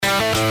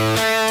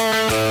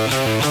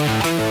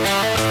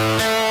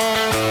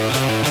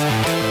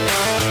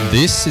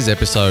This is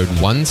episode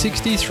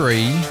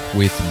 163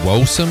 with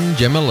Welsom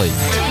Gemma Lee.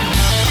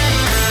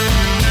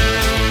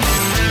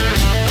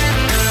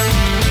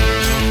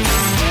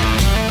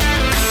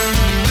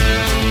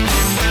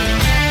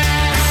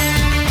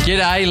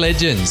 G'day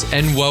legends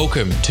and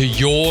welcome to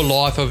Your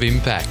Life of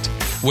Impact,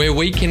 where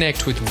we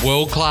connect with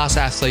world-class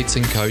athletes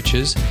and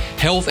coaches,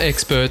 health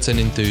experts and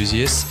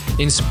enthusiasts,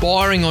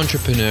 inspiring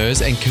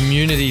entrepreneurs and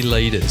community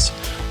leaders,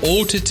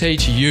 all to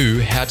teach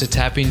you how to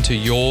tap into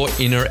your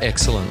inner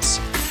excellence.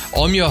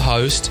 I'm your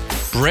host,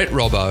 Brett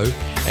Robbo,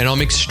 and I'm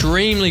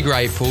extremely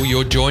grateful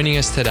you're joining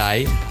us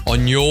today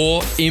on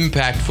your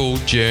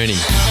impactful journey.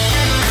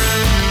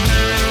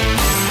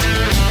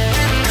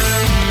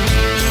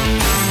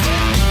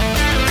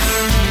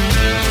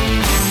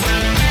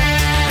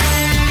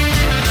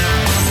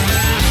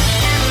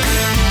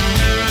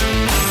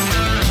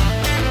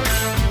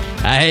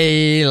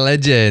 Hey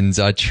legends,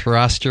 I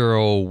trust you're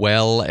all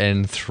well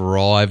and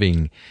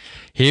thriving.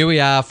 Here we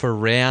are for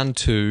round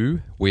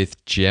 2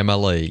 with Gemma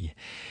Lee.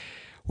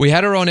 We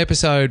had her on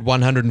episode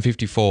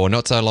 154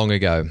 not so long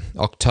ago,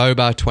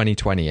 October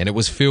 2020, and it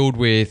was filled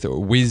with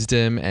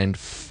wisdom and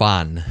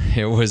fun.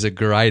 It was a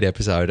great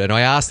episode, and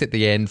I asked at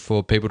the end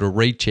for people to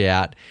reach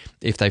out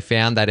if they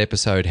found that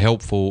episode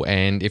helpful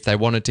and if they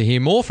wanted to hear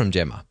more from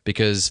Gemma,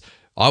 because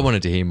I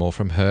wanted to hear more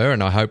from her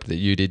and I hope that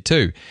you did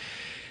too.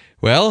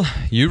 Well,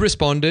 you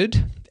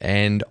responded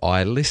and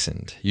I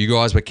listened. You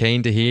guys were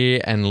keen to hear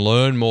and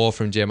learn more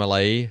from Gemma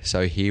Lee,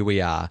 so here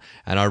we are.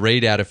 And I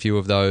read out a few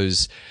of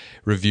those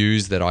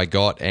reviews that I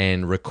got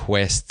and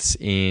requests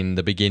in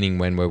the beginning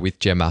when we're with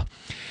Gemma.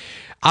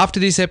 After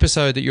this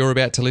episode that you're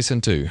about to listen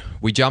to,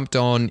 we jumped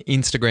on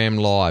Instagram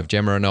Live,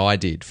 Gemma and I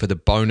did, for the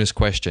bonus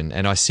question,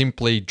 and I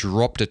simply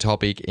dropped a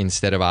topic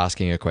instead of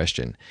asking a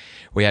question.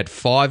 We had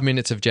 5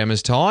 minutes of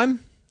Gemma's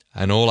time,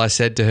 and all I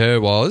said to her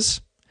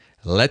was,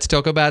 "Let's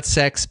talk about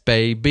sex,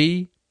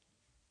 baby."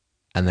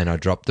 And then I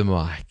dropped the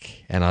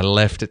mic and I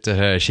left it to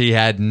her. She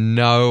had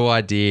no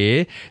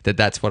idea that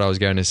that's what I was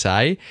going to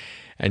say.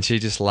 And she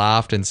just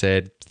laughed and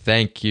said,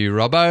 "Thank you,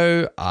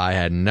 Robbo. I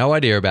had no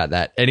idea about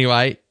that."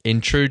 Anyway,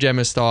 in true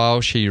Gemma style,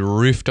 she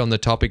riffed on the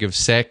topic of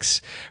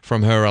sex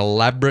from her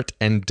elaborate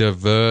and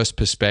diverse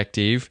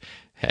perspective.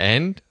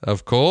 And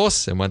of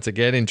course, and once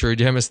again, in true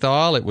Gemma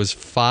style, it was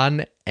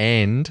fun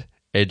and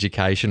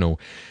educational.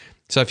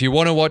 So if you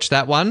want to watch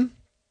that one,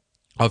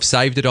 I've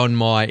saved it on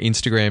my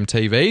Instagram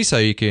TV, so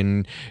you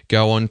can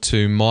go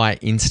onto my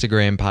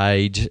Instagram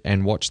page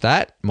and watch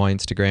that. My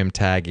Instagram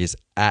tag is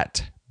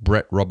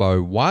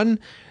 @BrettRobbo1.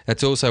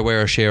 That's also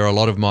where I share a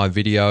lot of my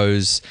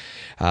videos,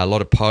 a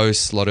lot of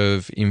posts, a lot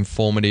of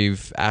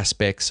informative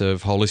aspects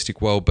of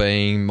holistic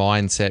well-being,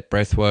 mindset,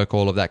 breathwork,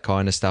 all of that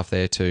kind of stuff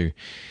there too.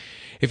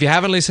 If you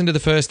haven't listened to the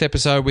first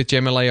episode with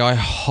Gemma Lee, I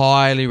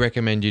highly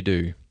recommend you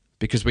do,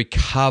 because we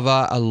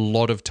cover a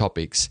lot of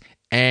topics.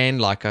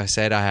 And like I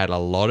said, I had a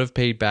lot of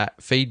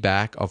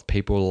feedback of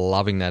people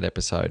loving that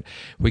episode.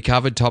 We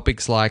covered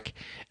topics like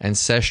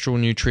ancestral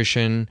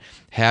nutrition,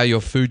 how your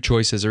food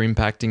choices are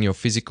impacting your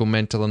physical,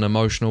 mental, and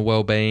emotional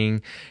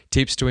well-being,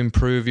 tips to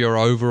improve your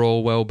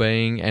overall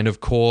well-being, and of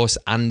course,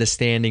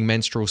 understanding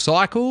menstrual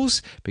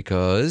cycles,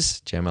 because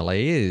Gemma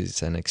Lee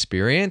is an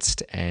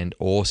experienced and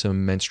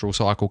awesome menstrual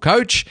cycle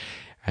coach.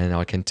 And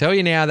I can tell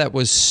you now that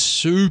was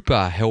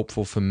super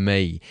helpful for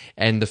me.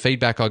 And the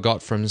feedback I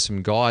got from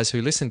some guys who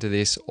listened to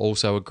this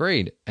also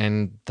agreed,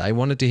 and they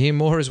wanted to hear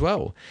more as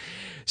well.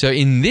 So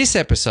in this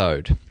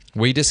episode,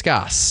 we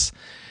discuss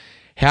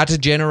how to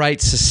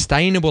generate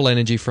sustainable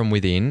energy from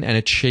within and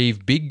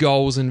achieve big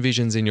goals and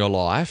visions in your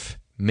life,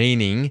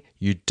 meaning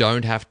you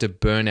don't have to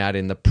burn out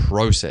in the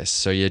process.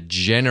 So you're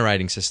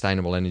generating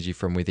sustainable energy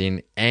from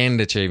within and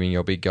achieving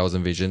your big goals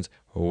and visions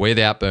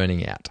without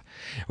burning out.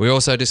 We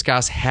also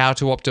discuss how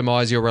to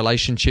optimize your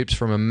relationships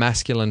from a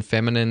masculine,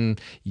 feminine,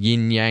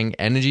 yin-yang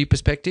energy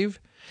perspective,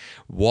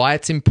 why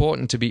it's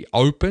important to be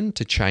open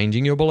to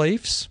changing your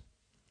beliefs,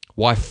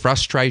 why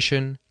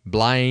frustration,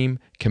 blame,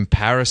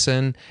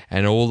 comparison,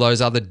 and all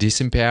those other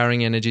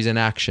disempowering energies and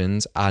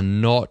actions are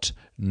not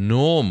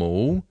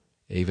normal,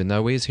 even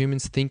though we as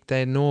humans think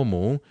they're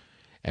normal,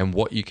 and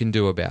what you can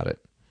do about it.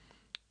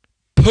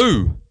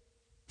 Poo.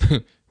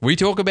 We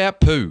talk about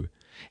poo,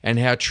 and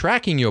how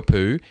tracking your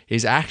poo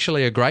is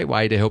actually a great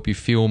way to help you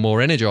feel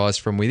more energized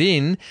from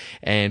within,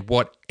 and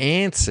what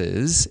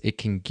answers it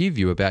can give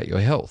you about your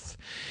health.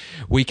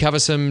 We cover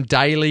some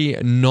daily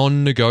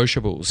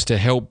non-negotiables to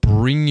help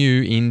bring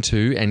you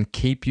into and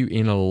keep you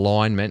in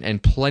alignment,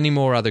 and plenty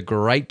more other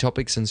great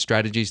topics and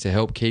strategies to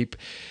help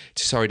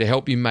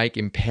you make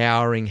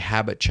empowering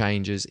habit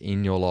changes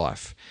in your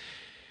life.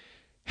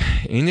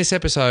 In this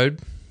episode,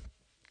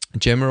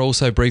 Gemma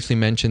also briefly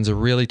mentions a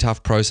really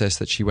tough process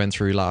that she went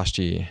through last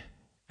year.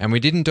 And we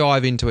didn't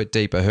dive into it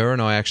deeper. Her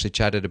and I actually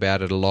chatted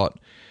about it a lot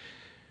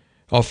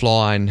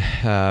offline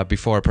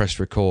before I pressed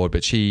record.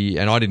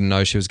 And I didn't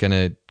know she was going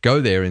to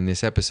go there in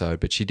this episode,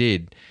 but she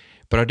did.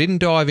 But I didn't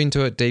dive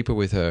into it deeper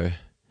with her.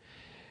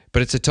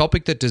 But it's a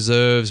topic that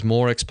deserves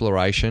more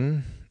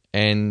exploration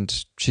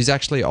And she's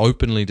actually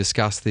openly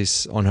discussed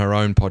this on her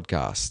own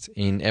podcast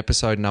in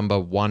episode number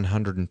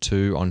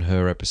 102 on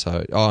her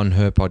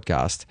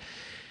podcast.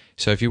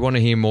 So if you want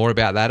to hear more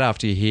about that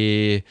after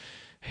you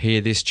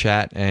hear this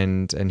chat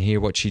and hear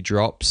what she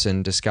drops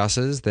and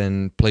discusses,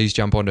 then please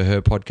jump onto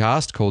her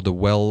podcast called the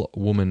Well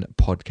Woman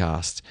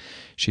Podcast.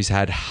 She's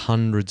had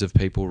hundreds of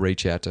people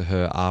reach out to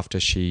her after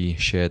she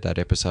shared that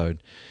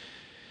episode.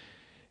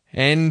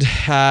 And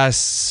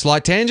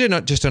slight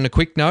tangent, just on a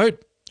quick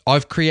note,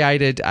 I've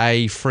created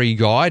a free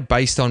guide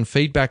based on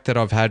feedback that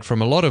I've had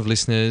from a lot of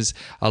listeners,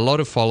 a lot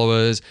of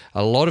followers,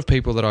 a lot of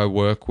people that I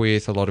work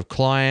with, a lot of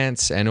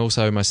clients, and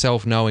also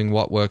myself knowing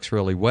what works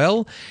really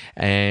well.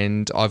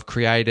 And I've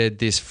created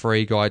this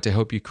free guide to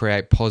help you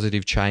create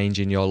positive change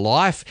in your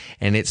life.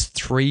 And it's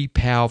 3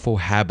 powerful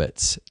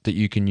habits that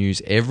you can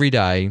use every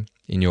day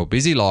in your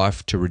busy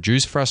life to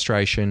reduce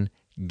frustration,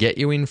 get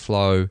you in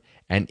flow,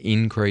 and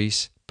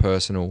increase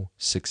personal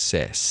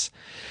success.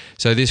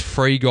 So this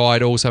free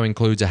guide also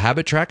includes a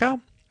habit tracker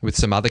with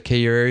some other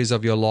key areas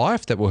of your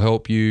life that will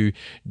help you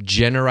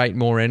generate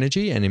more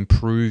energy and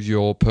improve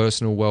your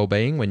personal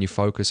well-being when you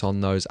focus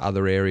on those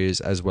other areas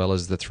as well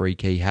as the 3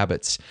 key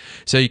habits.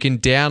 So you can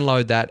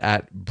download that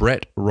at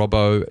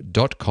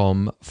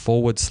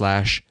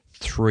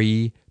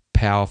brettrobbo.com/3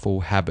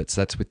 powerful habits.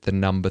 That's with the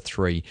number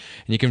 3.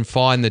 And you can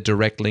find the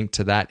direct link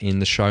to that in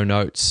the show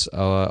notes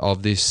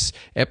of this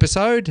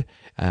episode.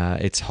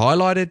 It's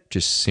highlighted.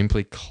 Just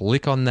simply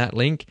click on that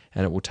link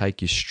and it will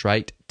take you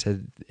straight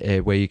to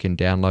where you can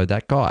download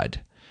that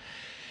guide.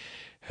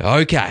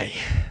 Okay,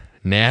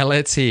 now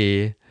let's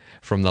hear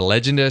from the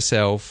legend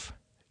herself,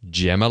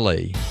 Gemma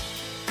Lee.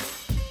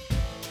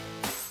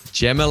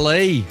 Gemma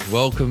Lee,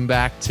 welcome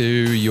back to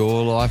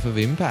Your Life of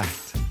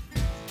Impact.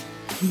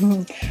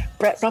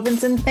 Brett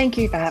Robinson, thank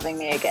you for having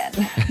me again.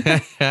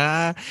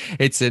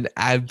 It's an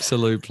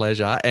absolute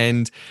pleasure.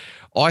 And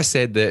I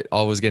said that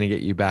I was going to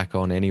get you back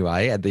on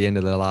anyway. At the end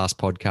of the last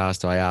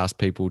podcast, I asked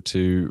people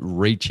to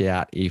reach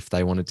out if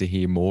they wanted to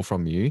hear more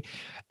from you.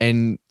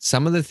 And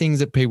some of the things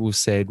that people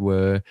said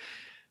were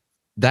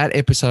that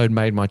episode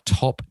made my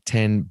top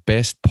 10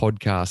 best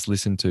podcasts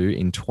listened to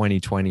in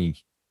 2020.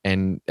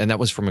 And that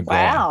was from a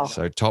guy. Wow.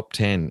 So top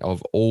 10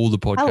 of all the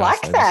podcasts I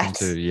like that.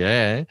 listened to.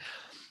 Yeah.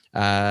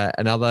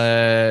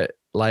 Another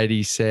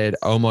lady said,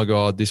 "Oh my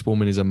God, this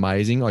woman is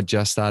amazing. I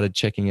just started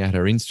checking out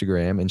her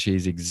Instagram and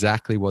she's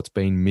exactly what's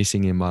been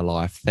missing in my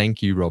life.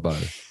 Thank you, Robbo."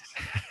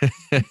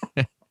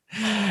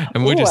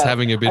 And we're just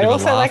having a bit of a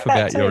laugh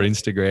about your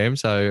Instagram,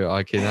 so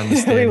I can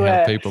understand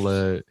how people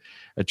are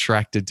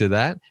attracted to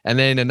that. And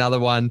then another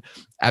one,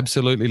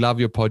 absolutely love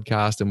your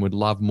podcast and would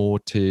love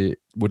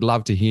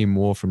to hear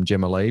more from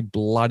Gemma Lee.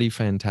 Bloody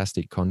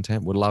fantastic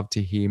content. Would love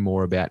to hear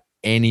more about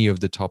any of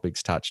the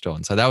topics touched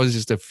on. So that was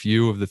just a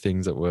few of the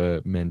things that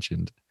were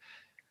mentioned.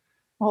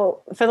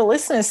 Well, for the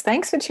listeners,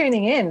 thanks for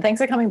tuning in.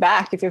 Thanks for coming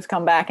back if you've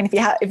come back. And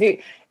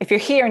if you're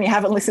here and you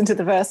haven't listened to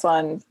the first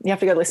one, you have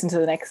to go listen to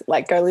the next,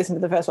 go listen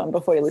to the first one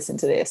before you listen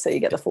to this so you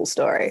get the full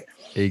story.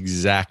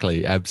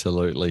 Exactly.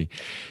 Absolutely.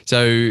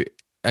 So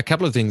a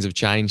couple of things have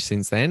changed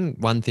since then.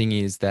 One thing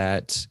is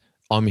that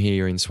I'm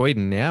here in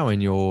Sweden now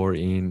and you're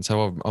in,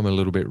 so I'm a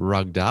little bit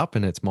rugged up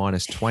and it's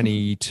minus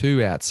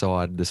 22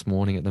 outside this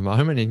morning at the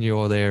moment, and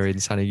you're there in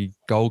sunny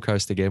Gold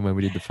Coast again when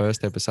we did the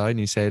first episode, and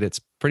you said it's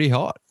pretty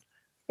hot.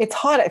 It's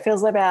hot. It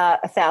feels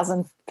about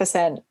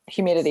 1,000%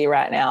 humidity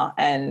right now.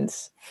 And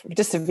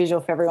just a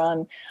visual for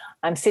everyone,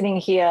 I'm sitting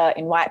here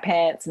in white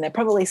pants and they're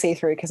probably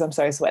see-through because I'm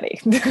so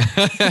sweaty.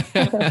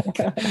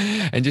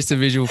 And just a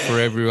visual for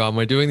everyone,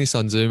 we're doing this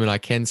on Zoom and I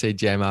can see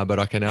Gemma, but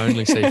I can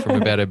only see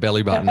from about her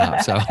belly button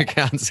up, so I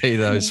can't see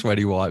those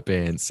sweaty white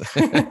pants.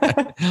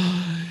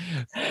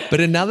 But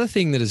another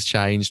thing that has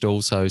changed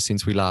also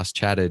since we last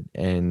chatted,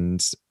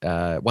 and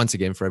once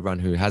again, for everyone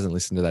who hasn't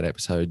listened to that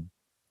episode,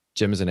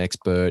 Gemma's an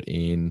expert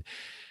in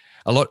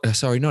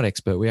not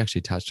expert, we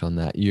actually touched on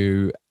that.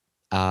 You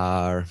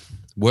are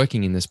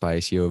working in the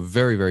space you're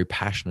very, very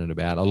passionate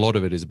about. A lot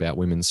of it is about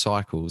women's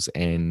cycles,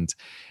 and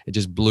it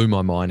just blew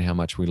my mind how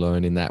much we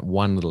learned in that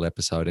one little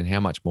episode and how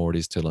much more it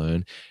is to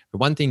learn. But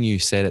one thing you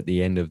said at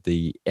the end of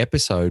the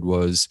episode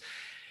was,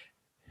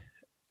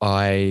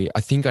 I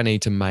think I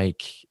need to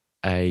make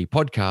a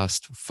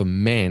podcast for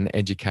men,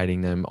 educating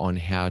them on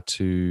how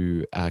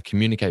to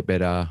communicate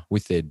better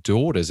with their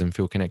daughters and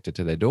feel connected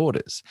to their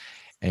daughters.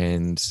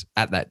 And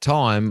at that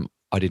time,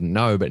 I didn't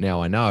know, but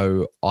now I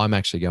know I'm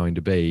actually going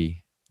to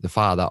be the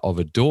father of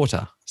a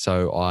daughter.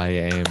 So I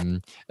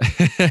am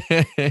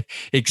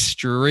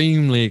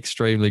extremely,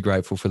 extremely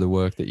grateful for the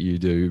work that you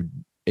do,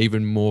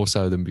 even more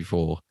so than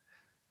before.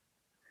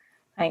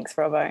 Thanks,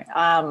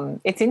 Robbo.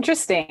 It's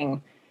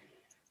interesting,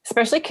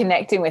 especially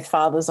connecting with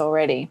fathers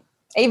already.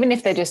 Even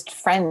if they're just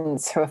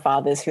friends who are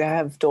fathers who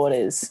have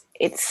daughters,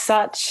 it's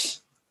not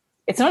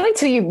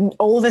until you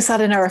all of a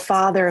sudden are a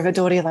father of a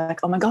daughter, you're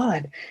like, oh my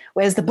God,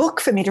 where's the book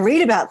for me to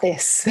read about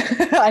this?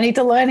 I need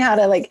to learn how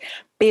to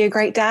be a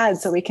great dad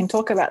so we can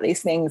talk about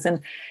these things. And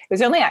it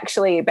was only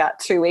actually about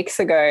 2 weeks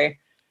ago,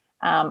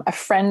 a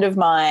friend of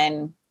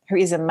mine who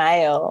is a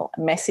male,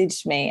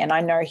 messaged me, and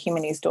I know him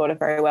and his daughter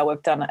very well.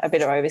 We've done a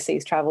bit of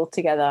overseas travel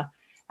together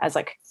as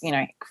like,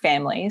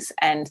 families.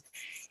 And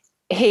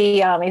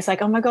he's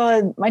like, oh my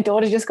God, my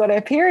daughter just got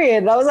her period.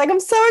 And I was like, I'm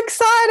so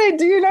excited.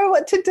 Do you know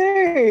what to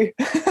do?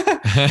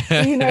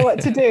 Do you know what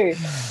to do?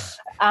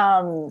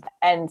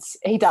 And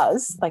he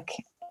does,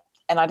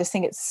 and I just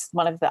think it's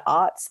one of the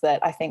arts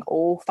that I think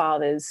all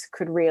fathers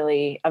could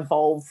really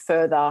evolve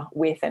further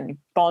with and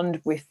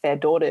bond with their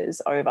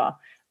daughters over,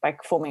 by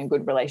forming a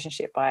good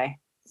relationship, by,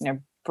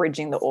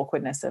 bridging the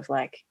awkwardness of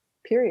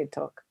period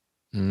talk.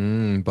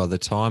 By the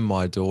time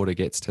my daughter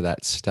gets to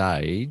that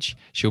stage,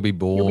 she'll be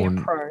born. You'll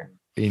be a pro.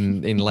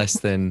 In less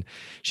than,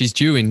 she's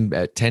due in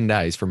 10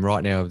 days from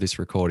right now of this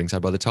recording. So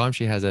by the time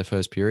she has her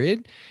first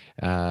period,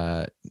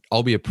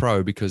 I'll be a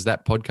pro, because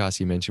that podcast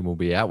you mentioned will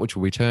be out, which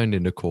will be turned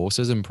into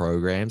courses and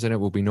programs, and it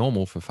will be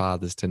normal for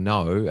fathers to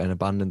know an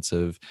abundance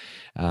of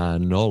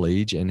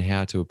knowledge and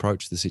how to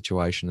approach the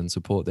situation and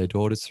support their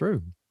daughters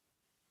through.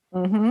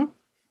 Mm-hmm.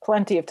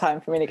 Plenty of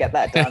time for me to get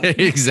that done.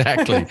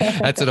 Exactly.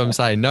 That's what I'm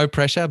saying. No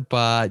pressure,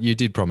 but you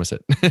did promise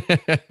it.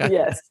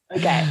 Yes.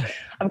 Okay.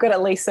 I've got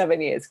at least 7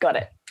 years. Got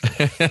it.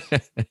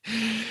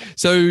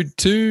 So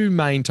 2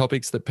 main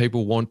topics that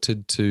people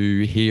wanted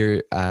to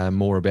hear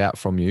more about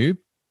from you.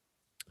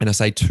 And I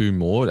say 2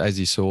 more. As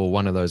you saw,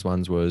 one of those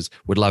ones was,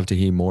 would love to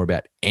hear more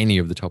about any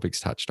of the topics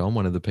touched on,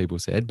 one of the people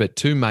said. But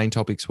 2 main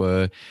topics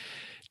were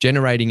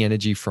generating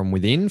energy from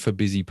within for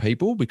busy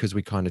people, because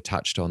we kind of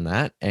touched on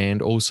that,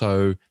 and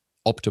also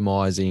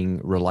optimizing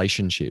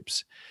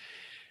relationships.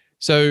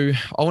 So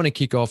I want to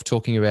kick off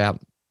talking about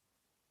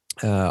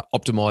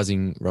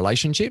optimizing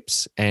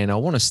relationships. And I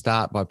want to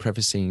start by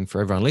prefacing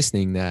for everyone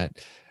listening that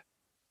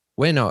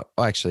I'm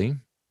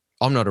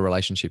not a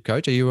relationship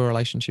coach. Are you a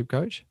relationship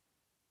coach?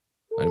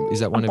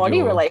 Is that one a of body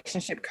your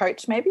relationship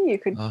coach? Maybe you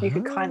could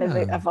kind of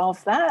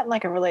evolve that,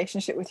 like a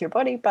relationship with your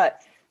body. But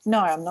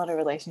no, I'm not a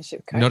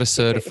relationship coach. Not a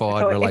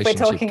certified relationship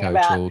if we're talking coach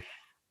about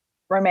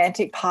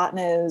romantic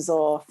partners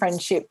or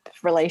friendship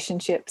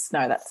relationships.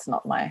 No, that's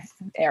not my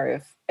area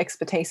of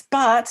expertise,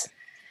 but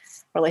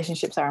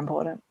relationships are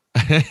important.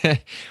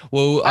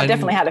 Well, I've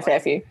definitely had a fair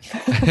few.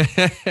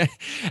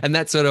 And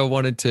that's what I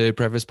wanted to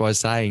preface by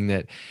saying,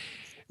 that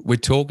we're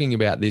talking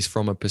about this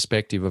from a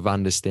perspective of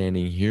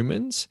understanding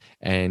humans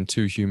and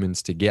 2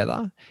 humans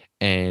together,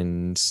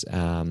 and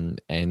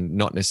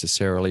not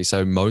necessarily,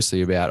 so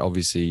mostly about,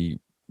 obviously,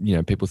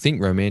 people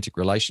think romantic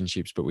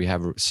relationships, but we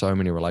have so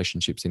many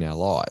relationships in our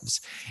lives.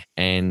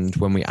 And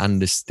when we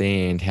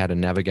understand how to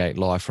navigate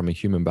life from a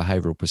human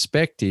behavioral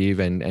perspective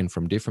and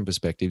from different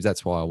perspectives,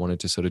 that's why I wanted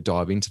to sort of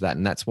dive into that.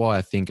 And that's why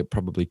I think it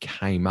probably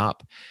came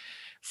up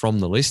from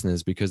the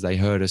listeners, because they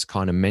heard us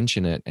kind of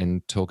mention it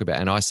and talk about,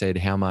 and I said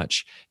how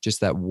much just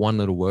that one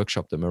little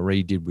workshop that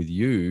Marie did with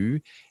you,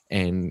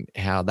 and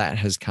how that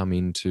has come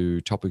into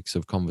topics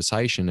of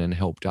conversation and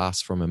helped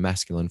us from a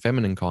masculine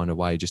feminine kind of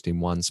way, just in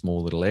one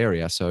small little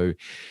area. So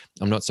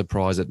I'm not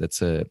surprised that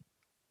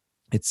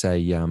it's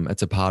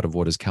a part of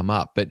what has come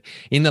up. But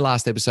in the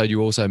last episode,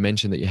 you also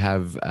mentioned that you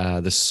have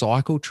the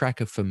cycle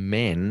tracker for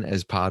men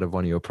as part of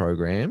one of your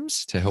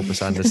programs to help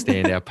us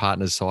understand our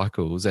partner's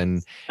cycles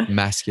and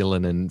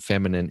masculine and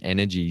feminine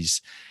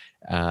energies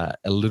a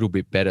little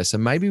bit better. So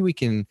maybe we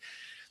can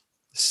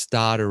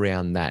start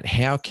around that.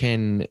 How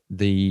can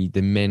the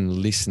men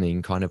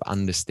listening kind of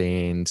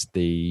understand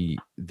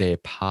their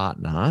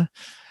partner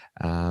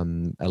a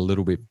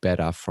little bit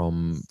better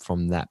from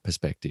that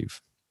perspective?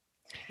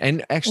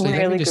 And actually,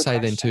 really let me just say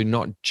question. then too,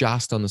 not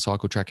just on the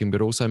cycle tracking, but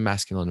also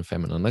masculine and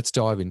feminine. Let's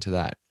dive into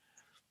that.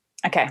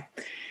 Okay.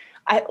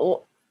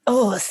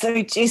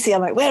 So juicy.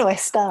 I'm like, where do I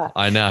start?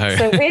 I know.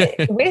 So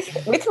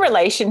with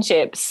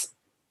relationships,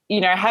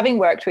 having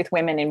worked with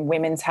women in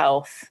women's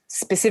health,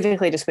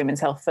 specifically just women's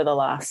health for the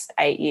last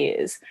 8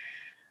 years,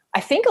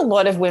 I think a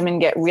lot of women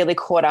get really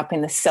caught up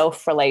in the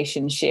self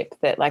relationship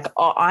that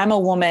I'm a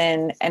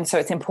woman, and so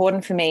it's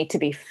important for me to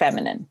be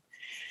feminine.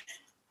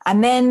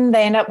 And then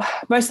they end up,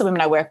 most of the women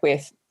I work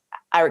with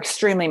are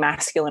extremely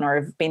masculine or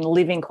have been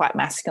living quite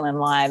masculine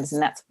lives.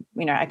 And that's,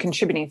 a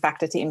contributing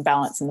factor to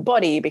imbalance in the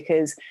body,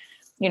 because,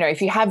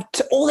 if you have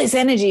all this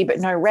energy but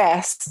no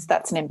rest,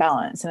 that's an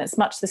imbalance. And it's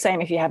much the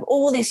same if you have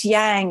all this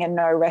yang and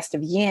no rest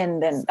of yin,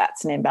 then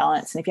that's an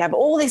imbalance. And if you have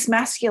all this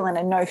masculine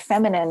and no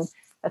feminine,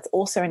 that's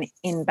also an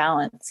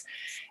imbalance.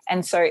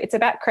 And so it's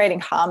about creating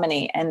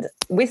harmony. And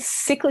with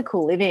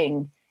cyclical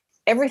living,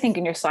 everything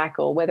in your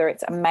cycle, whether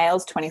it's a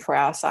male's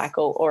 24-hour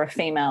cycle or a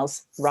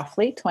female's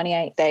roughly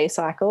 28-day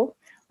cycle,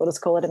 we'll just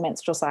call it a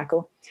menstrual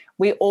cycle,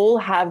 we all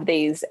have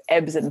these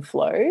ebbs and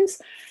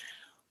flows,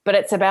 but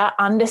it's about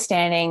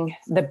understanding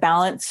the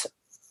balance,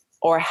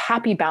 or a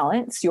happy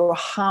balance, your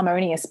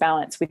harmonious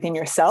balance within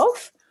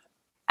yourself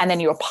and then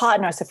your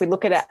partner. So if we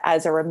look at it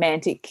as a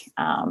romantic,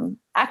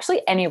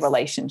 actually any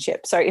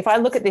relationship. So if I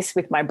look at this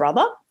with my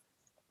brother,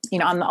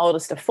 I'm the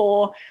oldest of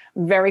 4,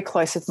 very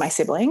close with my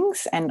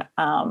siblings. And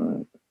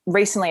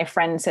recently a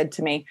friend said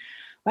to me,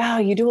 wow,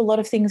 you do a lot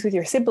of things with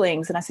your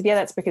siblings. And I said, yeah,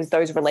 that's because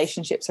those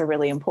relationships are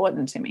really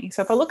important to me.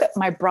 So if I look at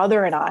my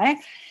brother and I,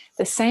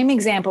 The same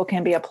example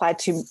can be applied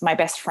to my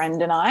best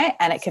friend and I,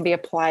 and it can be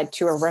applied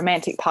to a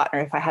romantic partner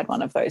if I had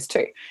one of those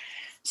too.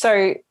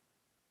 So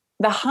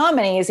the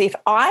harmony is if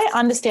I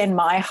understand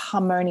my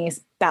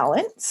harmonious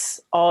balance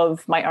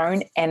of my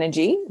own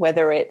energy,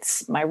 whether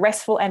it's my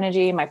restful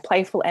energy, my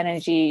playful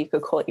energy, you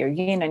could call it your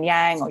yin and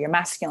yang or your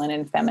masculine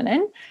and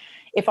feminine.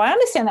 If I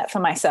understand that for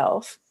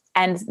myself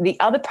and the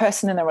other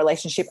person in the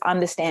relationship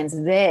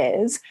understands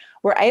theirs,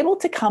 we're able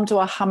to come to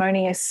a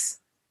harmonious,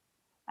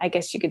 I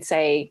guess you could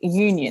say,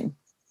 union.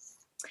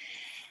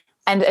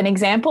 And an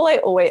example I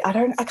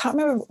can't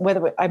remember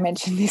whether I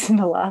mentioned this in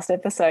the last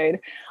episode,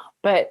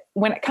 but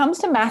when it comes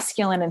to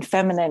masculine and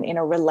feminine in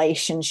a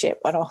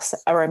relationship, and also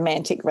a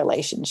romantic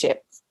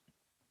relationship,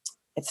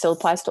 it still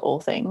applies to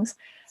all things.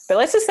 But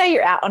let's just say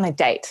you're out on a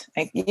date.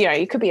 Like,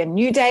 you could be a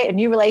new date, a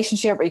new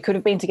relationship, or you could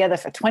have been together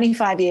for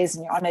 25 years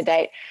and you're on a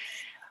date.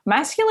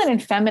 Masculine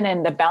and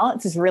feminine, the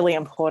balance is really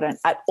important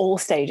at all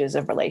stages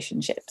of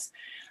relationships.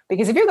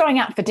 Because if you're going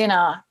out for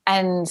dinner,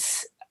 and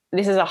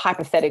this is a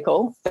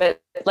hypothetical,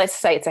 but let's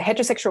say it's a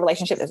heterosexual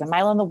relationship, there's a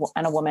male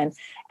and a woman,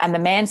 and the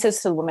man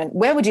says to the woman,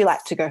 where would you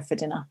like to go for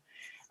dinner?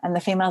 And the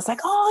female's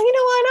like, oh, you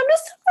know what, I'm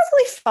not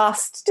really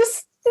fussed.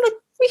 Just like,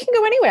 we can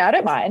go anywhere, I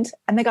don't mind.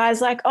 And the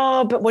guy's like,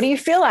 oh, but what do you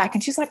feel like?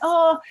 And she's like,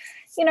 oh,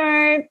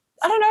 I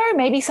don't know,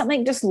 maybe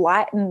something just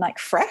light and like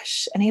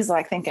fresh. And he's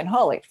like thinking,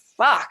 holy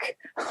fuck,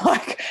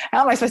 like,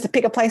 how am I supposed to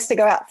pick a place to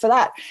go out for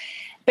that?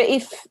 But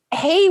if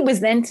he was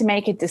then to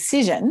make a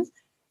decision,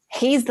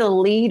 he's the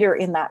leader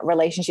in that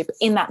relationship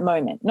in that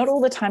moment, not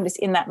all the time, just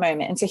in that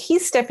moment. And so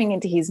he's stepping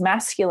into his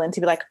masculine to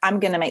be like, I'm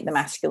going to make the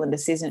masculine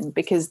decision,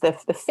 because the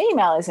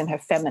female is in her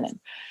feminine.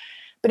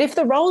 But if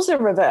the roles are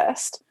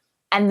reversed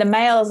and the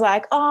male is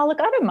like, oh, look,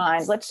 I don't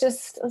mind. Let's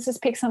just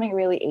pick something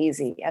really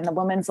easy. And the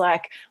woman's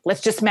like,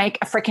 let's just make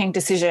a freaking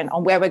decision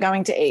on where we're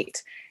going to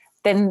eat.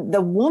 Then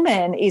the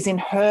woman is in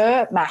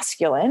her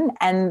masculine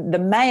and the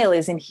male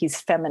is in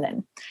his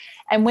feminine.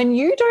 And when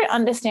you don't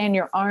understand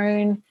your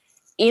own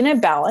inner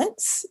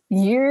balance,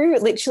 you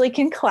literally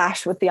can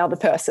clash with the other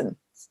person.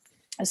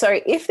 So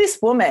if this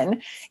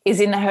woman is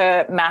in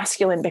her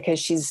masculine because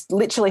she's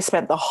literally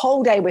spent the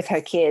whole day with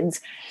her kids,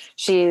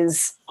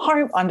 she's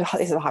home, this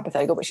is a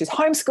hypothetical, but she's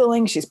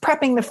homeschooling, she's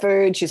prepping the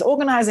food, she's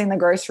organizing the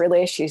grocery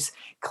list, she's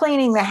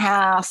cleaning the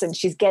house, and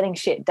she's getting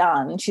shit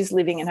done, she's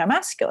living in her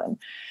masculine.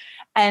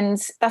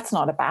 And that's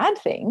not a bad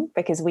thing,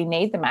 because we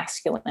need the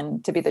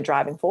masculine to be the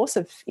driving force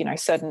of,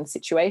 certain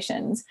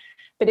situations.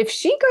 But if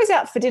she goes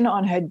out for dinner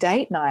on her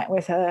date night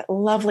with her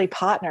lovely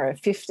partner of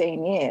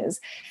 15 years,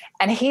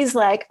 and he's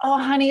like, oh,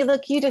 honey,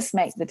 look, you just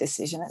make the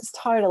decision. It's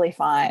totally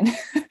fine.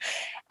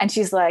 And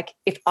she's like,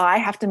 if I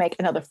have to make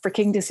another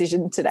freaking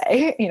decision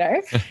today,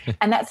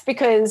 and that's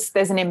because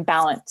there's an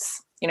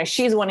imbalance.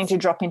 She's wanting to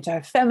drop into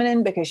her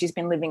feminine because she's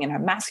been living in her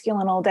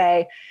masculine all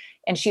day.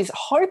 And she's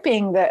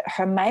hoping that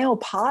her male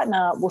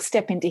partner will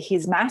step into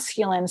his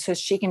masculine so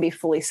she can be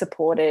fully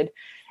supported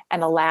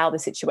and allow the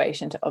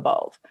situation to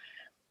evolve.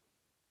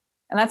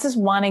 And that's just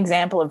one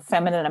example of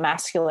feminine and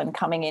masculine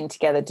coming in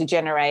together to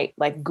generate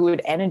like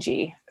good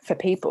energy for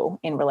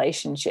people in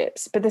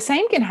relationships. But the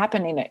same can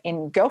happen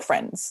in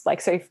girlfriends.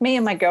 Like, so if me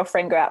and my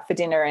girlfriend go out for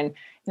dinner and,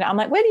 I'm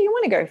like, where do you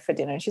want to go for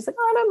dinner? And she's like,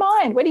 oh, I don't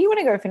mind. Where do you want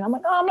to go for dinner? I'm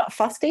like, oh, I'm not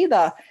fussed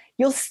either.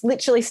 You'll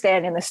literally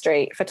stand in the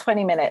street for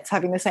 20 minutes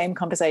having the same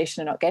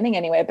conversation and not getting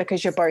anywhere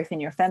because you're both in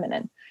your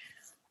feminine.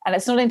 And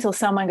it's not until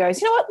someone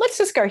goes, you know what, let's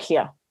just go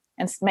here,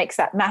 and makes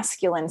that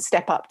masculine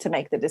step up to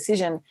make the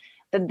decision,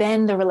 that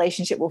then the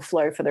relationship will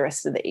flow for the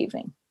rest of the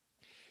evening.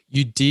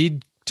 You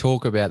did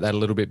talk about that a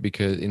little bit,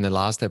 because in the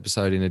last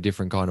episode in a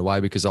different kind of way,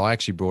 because I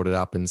actually brought it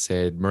up and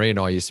said Marie and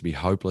I used to be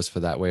hopeless for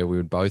that, where we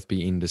would both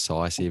be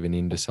indecisive.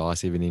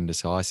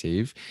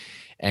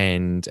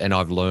 And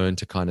I've learned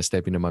to kind of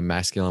step into my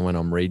masculine when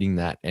I'm reading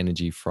that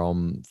energy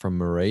from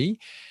Marie,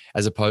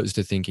 as opposed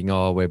to thinking,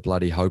 oh, we're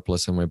bloody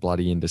hopeless and we're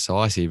bloody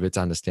indecisive. It's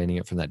understanding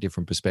it from that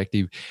different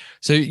perspective.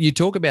 So you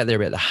talk about there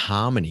about the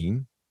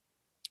harmony.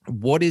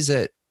 What is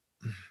it?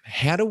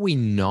 How do we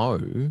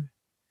know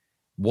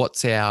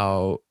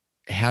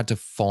how to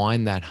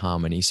find that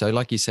harmony? So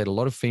like you said, a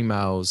lot of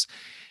females,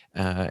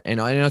 and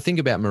I think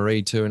about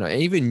Marie too, and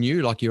even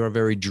you, like you're a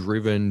very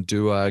driven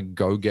doer,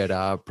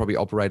 go-getter, probably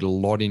operate a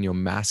lot in your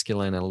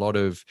masculine. A lot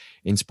of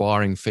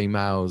inspiring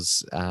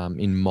females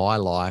in my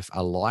life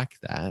are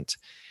like that.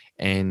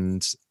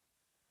 And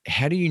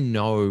how do you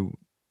know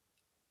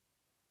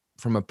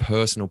from a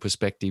personal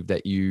perspective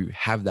that you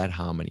have that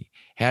harmony?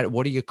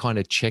 What are your kind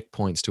of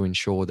checkpoints to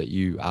ensure that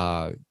you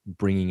are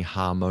bringing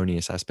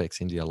harmonious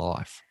aspects into your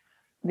life?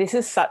 This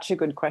is such a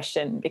good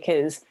question,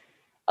 because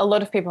a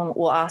lot of people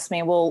will ask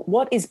me, well,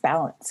 what is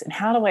balance and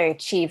how do I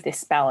achieve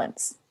this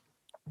balance?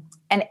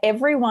 And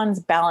everyone's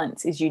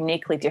balance is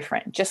uniquely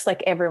different, just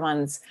like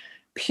everyone's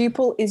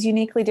pupil is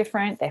uniquely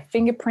different, their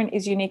fingerprint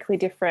is uniquely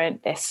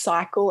different, their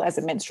cycle as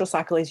a menstrual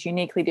cycle is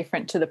uniquely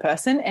different to the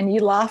person. And you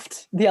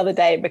laughed the other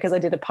day because I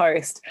did a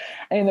post,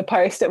 and in the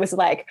post it was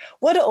like,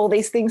 what do all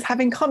these things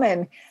have in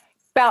common?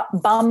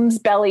 About bums,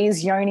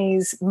 bellies,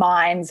 yonis,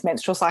 minds,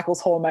 menstrual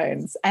cycles,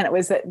 hormones. And it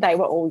was that they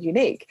were all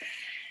unique.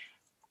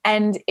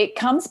 And it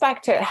comes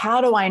back to, how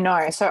do I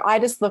know? So I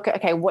just look at,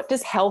 okay, what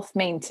does health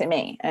mean to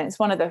me? And it's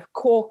one of the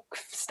core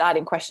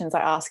starting questions I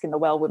ask in the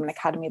Well Women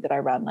Academy that I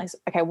run. Like,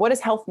 okay, what does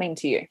health mean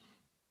to you?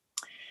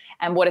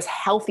 And what does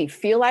healthy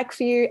feel like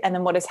for you? And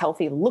then what does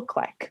healthy look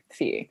like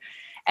for you?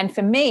 And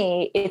for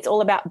me, it's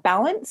all about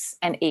balance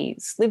and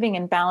ease, living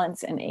in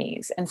balance and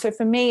ease. And so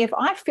for me, if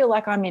I feel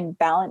like I'm in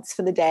balance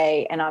for the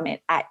day and I'm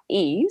at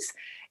ease,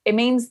 it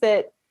means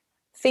that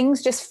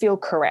things just feel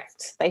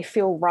correct. They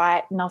feel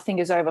right. Nothing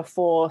is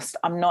overforced.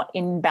 I'm not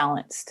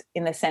imbalanced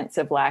in the sense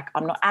of like,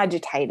 I'm not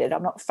agitated.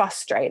 I'm not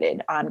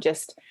frustrated. I'm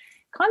just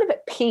kind of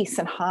at peace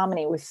and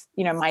harmony with,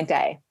 my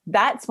day.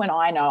 That's when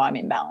I know I'm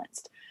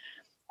imbalanced.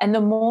 And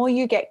the more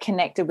you get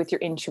connected with your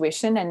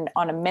intuition, and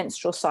on a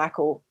menstrual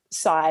cycle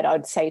side,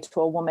 I'd say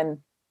to a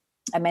woman,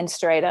 a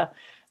menstruator,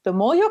 the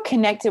more you're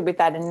connected with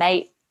that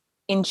innate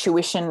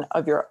intuition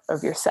of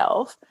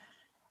yourself,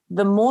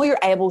 the more you're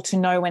able to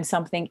know when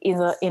something is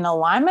in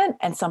alignment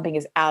and something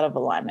is out of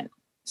alignment.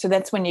 So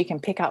that's when you can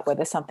pick up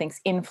whether something's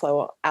in flow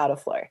or out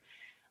of flow.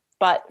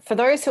 But for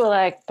those who are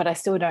like, but I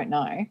still don't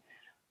know,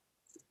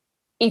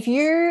 if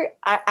you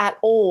are at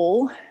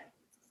all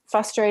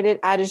frustrated,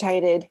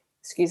 agitated,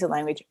 excuse the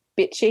language,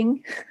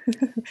 bitching,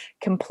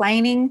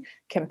 complaining,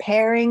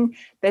 comparing,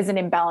 there's an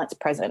imbalance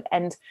present.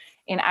 And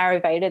in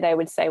Ayurveda, they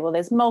would say, well,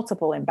 there's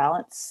multiple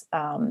imbalance,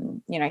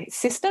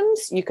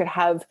 systems. You could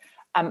have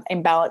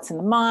imbalance in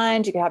the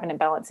mind, you could have an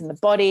imbalance in the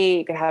body,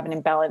 you could have an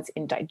imbalance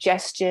in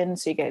digestion.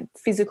 So you get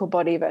physical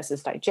body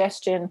versus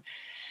digestion.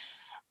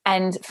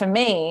 And for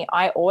me,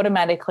 I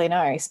automatically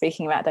know,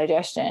 speaking about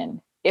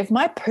digestion, if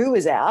my poo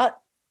is out,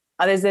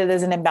 there's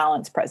an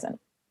imbalance present.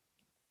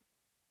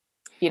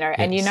 Yes.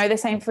 And the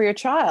same for your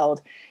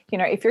child.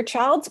 If your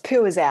child's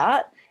poo is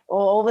out,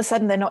 or all of a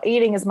sudden they're not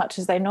eating as much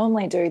as they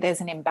normally do,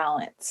 there's an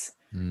imbalance.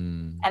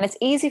 And it's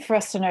easy for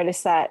us to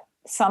notice that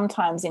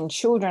sometimes in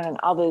children and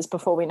others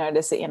before we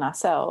notice it in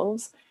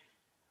ourselves.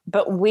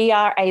 But we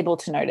are able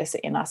to notice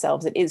it in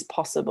ourselves. It is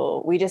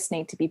possible. We just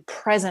need to be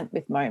present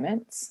with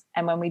moments.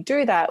 And when we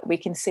do that, we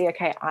can see,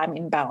 okay, I'm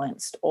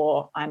imbalanced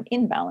or I'm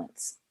in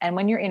balance. And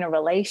when you're in a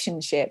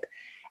relationship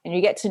and you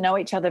get to know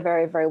each other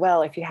very, very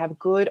well, if you have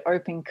good,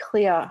 open,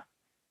 clear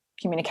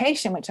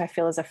communication, which I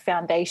feel is a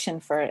foundation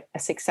for a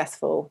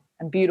successful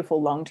and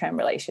beautiful long-term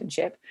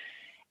relationship,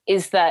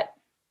 is that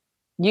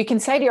you can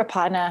say to your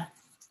partner,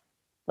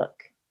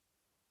 look,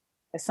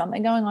 there's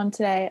something going on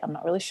today. I'm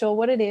not really sure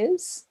what it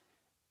is,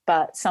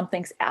 but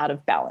something's out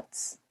of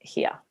balance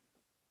here.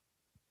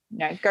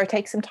 Go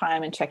take some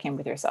time and check in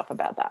with yourself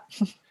about that.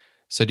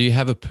 So do you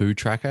have a poo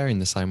tracker in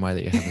the same way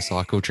that you have a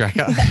cycle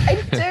tracker?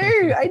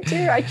 I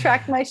do. I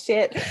track my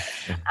shit.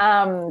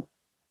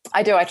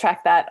 I do. I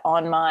track that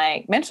on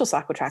my menstrual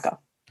cycle tracker.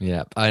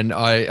 Yeah. And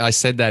I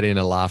said that in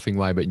a laughing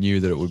way, but knew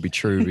that it would be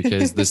true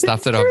because the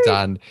stuff that I've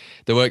done,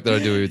 the work that I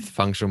do with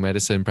functional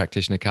medicine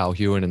practitioner Carl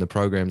Hewen and the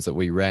programs that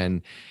we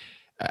ran,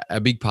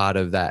 a big part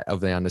of that,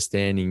 of the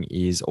understanding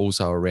is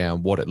also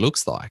around what it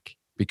looks like,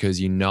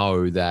 because you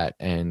know that,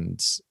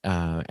 and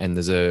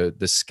there's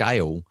the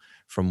scale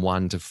from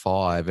 1 to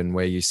 5 and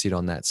where you sit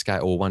on that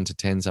scale, or 1 to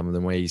 10, some of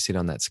them, where you sit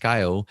on that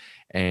scale.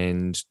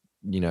 And,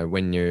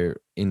 when you're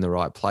in the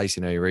right place,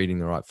 you're eating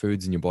the right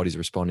foods and your body's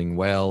responding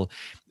well,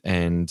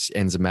 and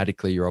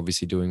enzymatically you're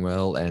obviously doing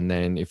well. And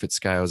then if it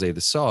scales either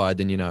side,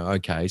 then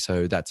okay,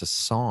 so that's a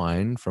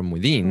sign from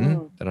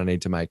within that I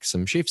need to make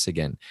some shifts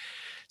again.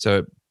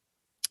 So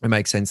it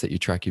makes sense that you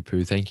track your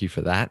poo. Thank you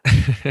for that.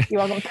 You're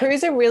welcome.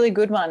 Poo's a really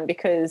good one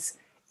because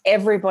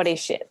everybody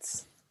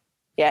shits.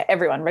 Yeah,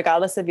 everyone,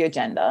 regardless of your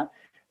gender.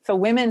 For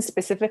women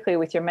specifically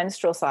with your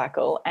menstrual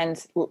cycle,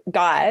 and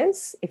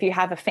guys, if you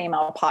have a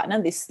female partner,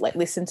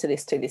 listen to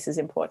this too. This is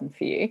important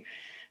for you.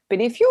 But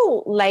if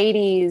your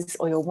ladies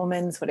or your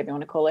woman's, whatever you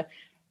want to call it,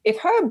 if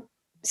her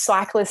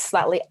cycle is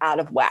slightly out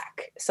of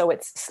whack, so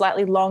it's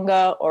slightly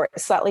longer or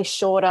it's slightly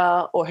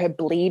shorter, or her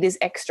bleed is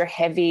extra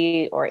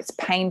heavy or it's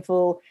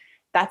painful,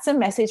 that's a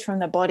message from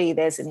the body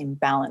there's an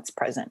imbalance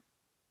present.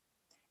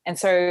 And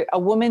so a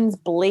woman's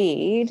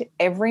bleed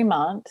every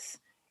month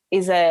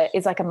is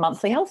like a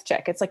monthly health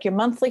check. It's like your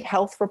monthly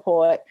health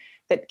report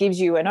that gives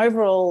you an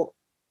overall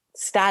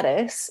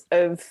status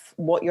of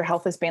what your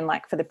health has been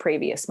like for the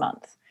previous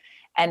month.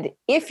 And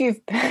if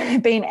you've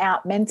been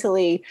out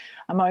mentally,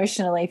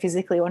 emotionally,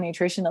 physically, or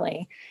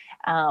nutritionally,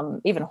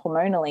 even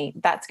hormonally,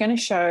 that's going to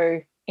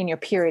show in your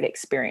period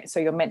experience,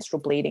 so your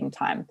menstrual bleeding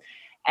time.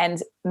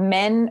 And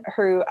men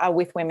who are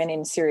with women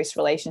in serious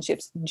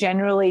relationships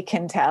generally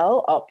can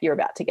tell, oh, you're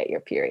about to get your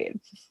period.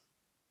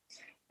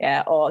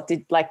 Yeah, or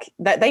did like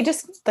that? They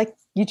just like,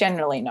 you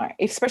generally know,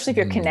 especially if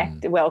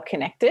you're well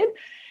connected.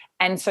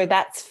 And so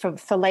that's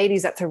for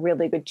ladies, that's a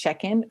really good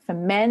check-in. For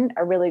men,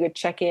 a really good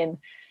check-in,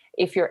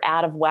 if you're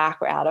out of whack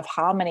or out of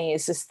harmony,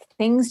 is just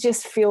things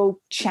just feel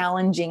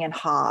challenging and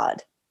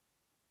hard.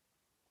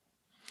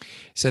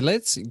 So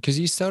because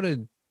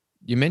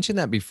you mentioned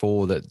that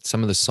before, that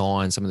some of the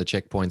signs, some of the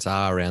checkpoints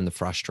are around the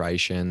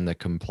frustration, the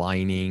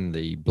complaining,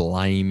 the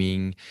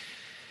blaming.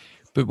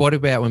 But what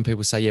about when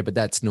people say, yeah, but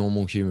that's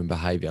normal human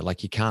behavior?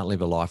 Like, you can't live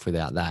a life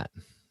without that.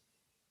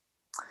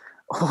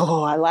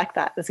 Oh, I like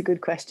that. That's a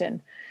good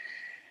question.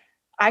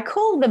 I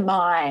call the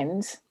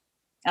mind,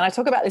 and I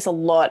talk about this a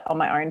lot on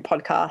my own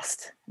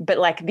podcast, but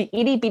like the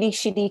itty bitty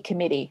shitty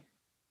committee.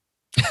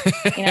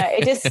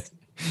 It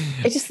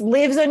just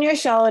lives on your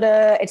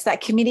shoulder. It's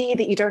that committee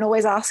that you don't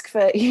always ask for,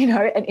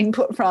 an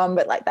input from,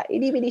 but like that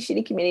itty bitty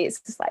shitty committee, it's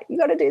just like, you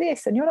got to do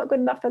this and you're not good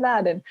enough for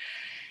that. And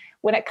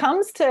when it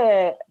comes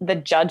to the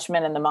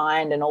judgment and the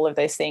mind and all of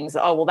those things,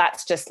 oh, well,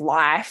 that's just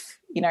life.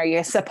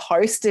 You're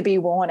supposed to be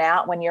worn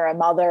out when you're a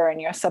mother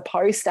and you're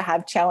supposed to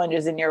have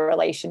challenges in your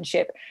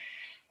relationship,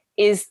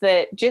 is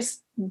that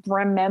just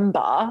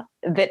remember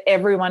that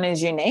everyone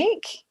is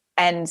unique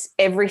and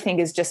everything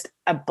is just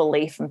a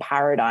belief and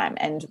paradigm.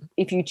 And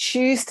if you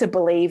choose to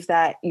believe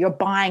that, you're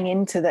buying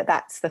into that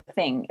that's the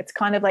thing. It's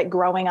kind of like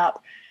growing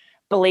up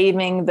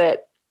believing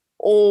that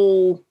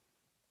all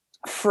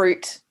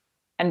fruit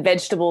and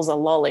vegetables are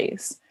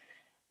lollies,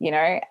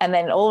 and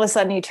then all of a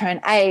sudden you turn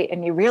 8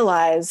 and you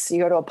realize you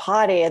go to a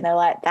party and they're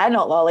like, they're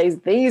not lollies,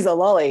 these are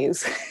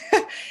lollies.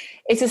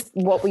 It's just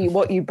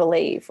what you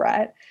believe,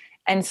 right?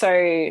 And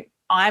so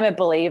I'm a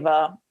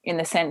believer in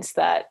the sense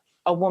that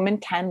a woman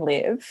can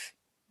live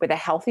with a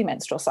healthy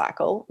menstrual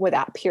cycle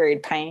without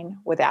period pain,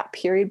 without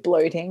period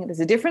bloating. There's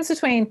a difference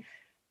between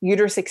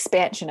uterus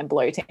expansion and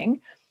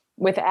bloating,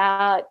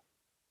 without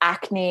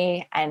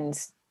acne and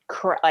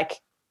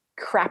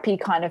crappy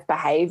kind of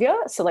behavior.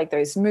 So like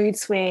those mood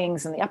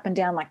swings and the up and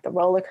down, like the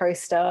roller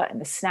coaster and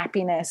the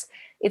snappiness,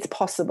 it's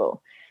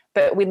possible.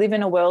 But we live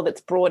in a world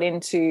that's brought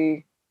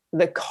into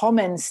the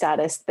common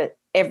status that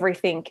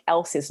everything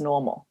else is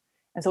normal.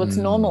 And so it's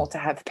normal to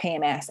have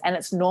PMS and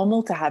it's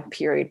normal to have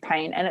period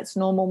pain and it's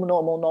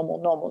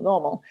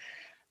normal.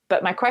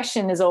 But my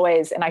question is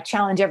always, and I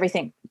challenge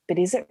everything, but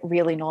is it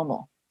really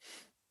normal?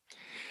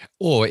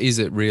 Or is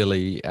it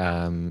really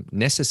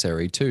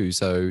necessary too?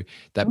 So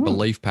that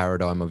belief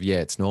paradigm of,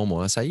 it's normal.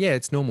 I say,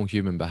 it's normal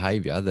human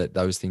behavior that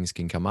those things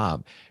can come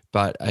up.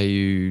 But are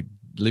you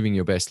living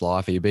your best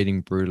life? Are you being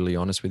brutally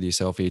honest with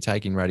yourself? Are you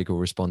taking radical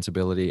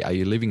responsibility? Are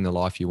you living the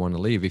life you want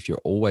to live if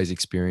you're always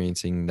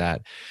experiencing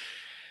that,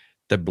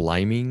 the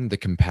blaming, the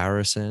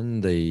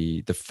comparison,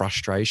 the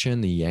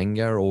frustration, the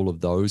anger, all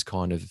of those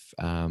kind of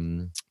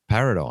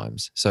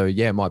paradigms? So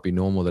it might be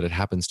normal that it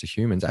happens to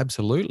humans.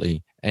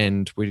 Absolutely.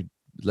 And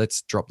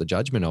let's drop the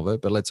judgment of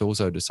it, but let's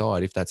also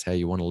decide if that's how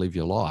you want to live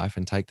your life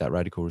and take that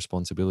radical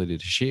responsibility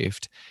to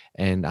shift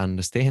and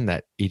understand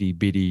that itty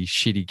bitty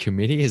shitty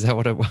committee. Is that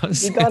what it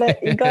was? You got it.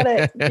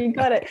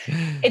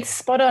 It's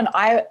spot on.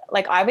 I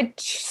would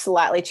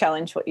slightly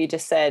challenge what you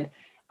just said.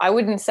 I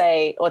wouldn't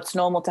say, it's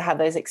normal to have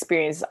those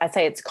experiences. I'd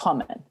say it's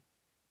common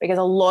because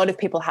a lot of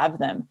people have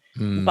them.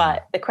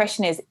 But the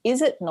question is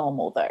it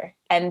normal though?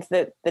 And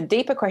the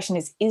deeper question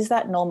is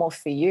that normal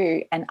for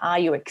you? And are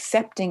you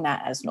accepting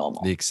that as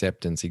normal? The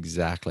acceptance,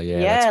 exactly.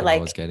 Yeah, that's what I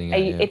was getting at.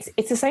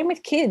 It's the same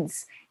with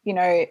kids,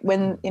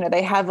 when,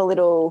 they have a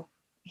little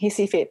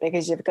hissy fit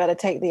because you've got to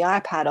take the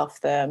iPad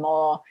off them,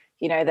 or,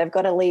 they've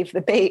got to leave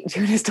the beach.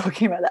 We were just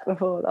talking about that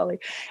before, Ollie.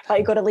 Like,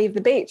 you've got to leave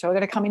the beach or we're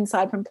going to come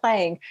inside from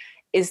playing.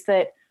 Is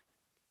that,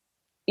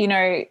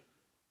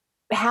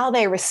 how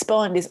they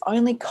respond is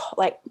only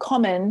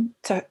common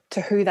to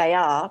who they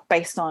are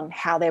based on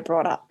how they're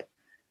brought up.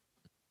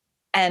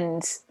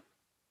 And,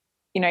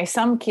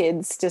 some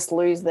kids just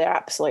lose their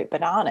absolute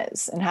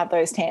bananas and have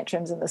those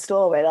tantrums in the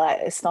store where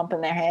they're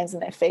stomping their hands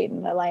and their feet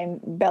and they're laying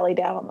belly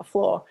down on the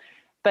floor.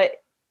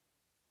 But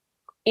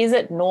is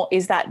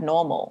that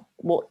normal,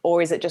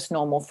 or is it just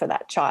normal for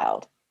that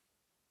child?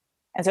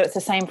 And so it's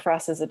the same for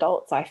us as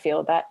adults. I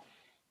feel that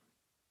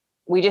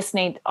we just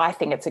need, I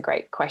think it's a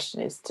great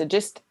question, is to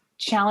just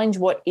challenge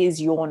what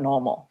is your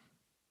normal.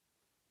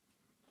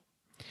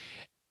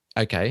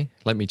 Okay,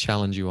 let me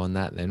challenge you on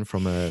that then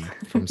from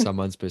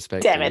someone's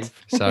perspective. Damn it.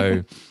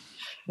 So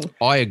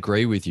I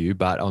agree with you,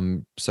 but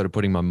I'm sort of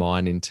putting my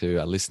mind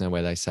into a listener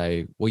where they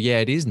say, well,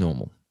 it is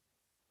normal.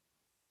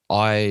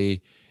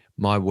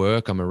 My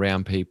work, I'm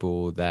around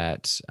people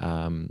that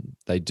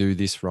they do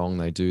this wrong,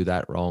 they do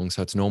that wrong.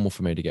 So it's normal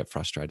for me to get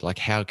frustrated. Like,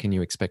 how can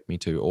you expect me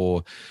to?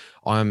 Or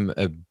I'm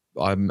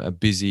a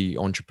busy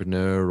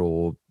entrepreneur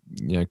or,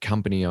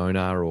 company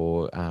owner,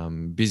 or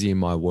busy in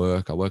my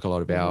work. I work a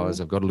lot of hours.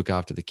 I've got to look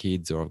after the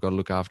kids, or I've got to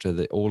look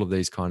after all of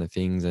these kind of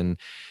things. And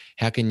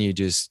how can you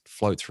just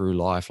float through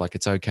life? Like,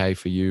 it's okay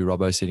for you,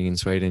 Robbo, sitting in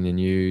Sweden, and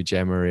you,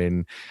 Gemma,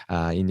 in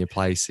your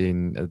place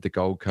in the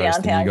Gold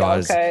Coast. Downtown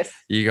Gold Coast.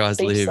 You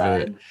guys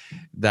live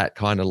that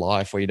kind of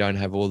life where you don't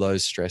have all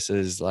those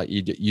stresses. Like,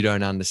 you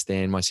don't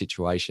understand my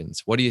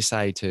situations. What do you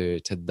say to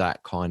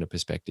that kind of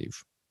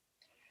perspective?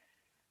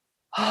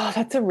 Oh,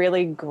 that's a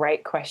really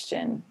great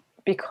question,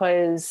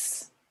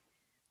 because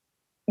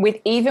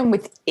even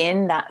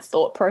within that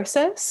thought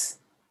process,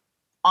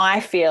 I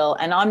feel,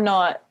 and I'm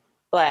not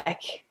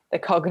like the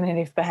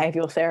cognitive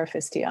behavioral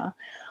therapist here,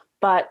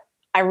 but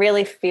I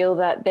really feel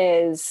that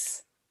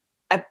there's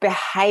a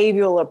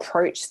behavioral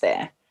approach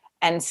there.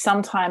 And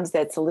sometimes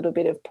that's a little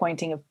bit of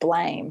pointing of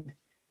blame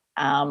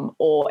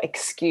or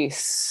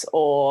excuse,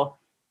 or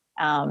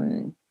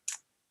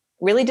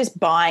really just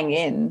buying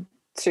in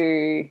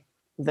to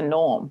the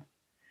norm.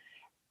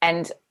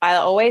 And I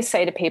always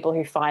say to people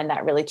who find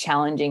that really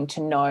challenging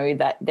to know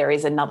that there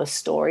is another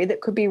story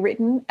that could be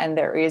written, and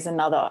there is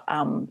another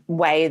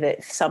way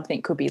that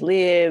something could be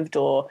lived,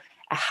 or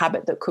a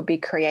habit that could be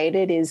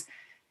created, is,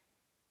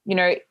 you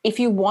know, if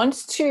you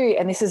want to,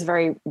 and this is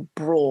very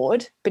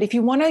broad, but if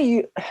you want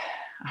to,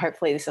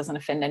 hopefully this doesn't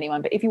offend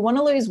anyone, but if you want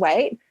to lose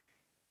weight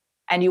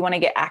and you want to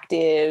get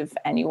active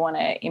and you want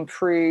to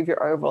improve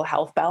your overall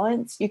health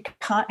balance, you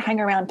can't hang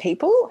around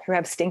people who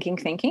have stinking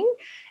thinking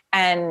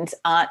and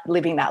aren't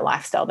living that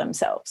lifestyle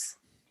themselves.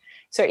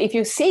 So if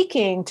you're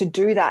seeking to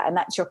do that, and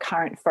that's your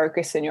current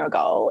focus and your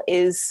goal,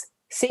 is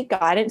seek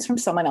guidance from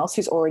someone else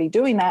who's already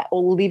doing that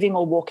or living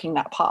or walking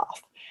that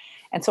path.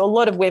 And so a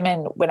lot of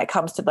women, when it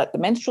comes to like the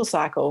menstrual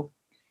cycle,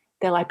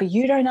 they're like, but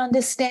you don't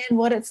understand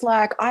what it's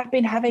like. I've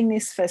been having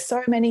this for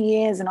so many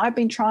years, and I've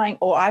been trying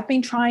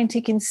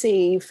to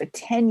conceive for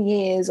 10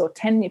 years or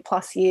 10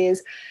 plus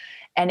years,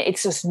 and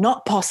it's just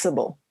not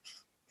possible.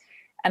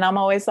 And I'm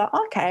always like,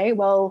 okay,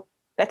 well,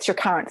 that's your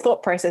current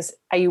thought process.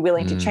 Are you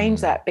willing to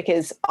change that?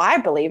 Because I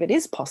believe it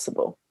is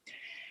possible.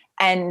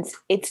 And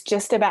it's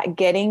just about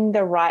getting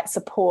the right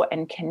support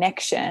and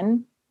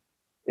connection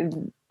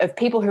of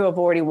people who have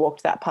already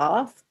walked that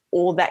path,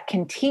 or that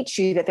can teach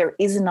you that there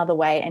is another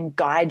way and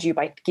guide you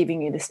by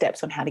giving you the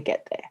steps on how to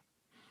get there.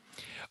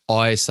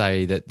 I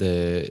say that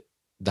the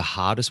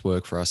hardest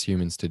work for us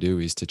humans to do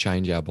is to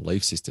change our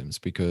belief systems,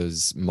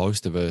 because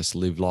most of us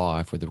live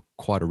life with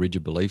quite a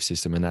rigid belief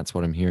system. And that's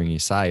what I'm hearing you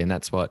say. And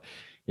that's what,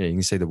 you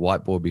can see the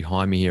whiteboard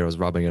behind me here. I was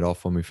rubbing it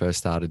off when we first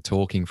started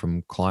talking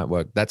from client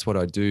work. That's what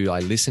I do. I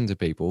listen to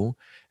people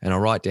and I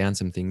write down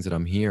some things that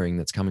I'm hearing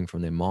that's coming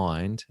from their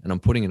mind, and I'm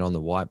putting it on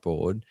the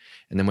whiteboard.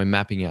 And then we're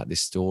mapping out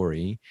this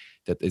story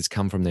that has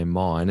come from their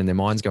mind, and their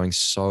mind's going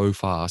so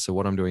fast. So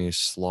what I'm doing is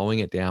slowing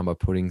it down by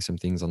putting some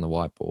things on the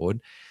whiteboard.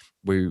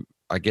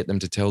 I get them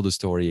to tell the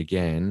story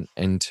again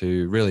and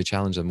to really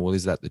challenge them. Well,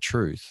 is that the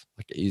truth?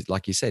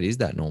 Like you said, is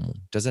that normal?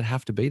 Does it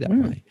have to be that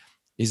way?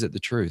 Is it the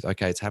truth?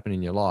 Okay, it's happened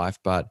in your life,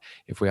 but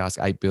if we ask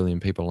 8 billion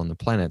people on the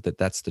planet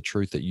that's the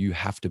truth, that you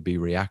have to be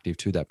reactive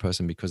to that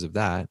person because of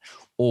that,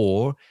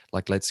 or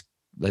like let's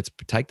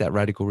take that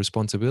radical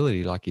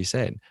responsibility, like you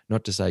said,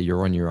 not to say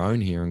you're on your own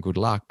here and good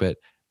luck, but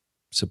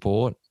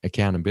support,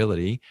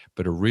 accountability,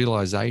 but a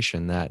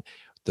realization that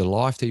the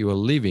life that you are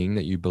living,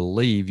 that you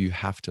believe you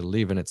have to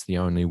live, and it's the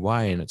only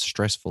way, and it's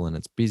stressful and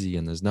it's busy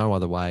and there's no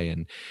other way,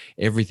 and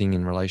everything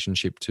in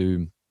relationship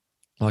to,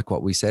 like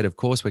what we said, of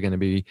course we're going to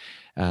be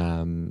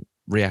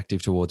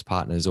reactive towards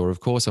partners, or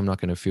of course I'm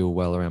not going to feel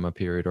well around my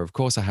period, or of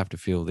course I have to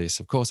feel this,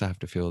 of course I have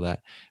to feel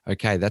that.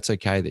 Okay, that's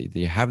okay that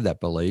you have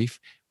that belief,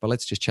 but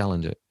let's just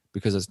challenge it,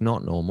 because it's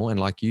not normal. And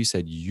like you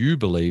said, you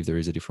believe there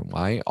is a different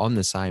way. I'm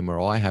the same,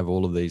 where I have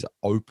all of these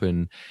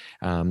open,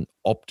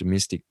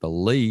 optimistic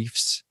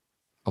beliefs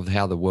of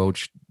how the world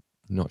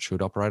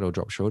should operate, or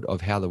drop short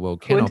of how the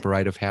world can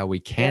operate, of how we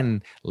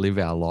can live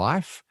our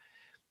life.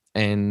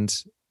 And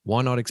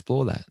why not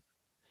explore that?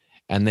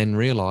 And then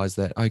realize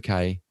that,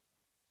 okay,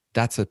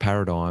 that's a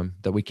paradigm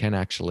that we can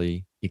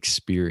actually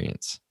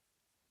experience.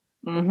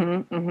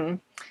 To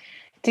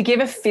give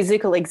a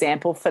physical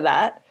example for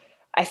that,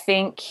 I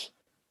think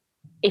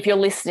if you're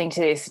listening to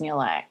this and you're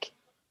like,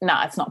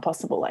 no, it's not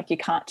possible. Like, you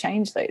can't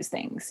change those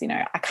things. You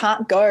know, I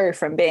can't go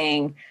from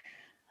being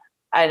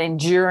an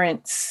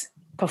endurance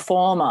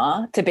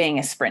performer to being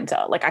a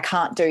sprinter. Like, I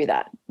can't do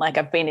that. Like,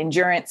 I've been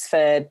endurance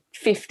for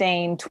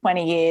 15,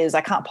 20 years.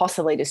 I can't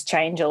possibly just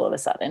change all of a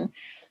sudden.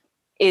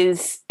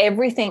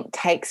 Everything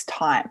takes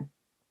time.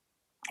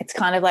 It's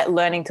kind of like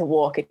learning to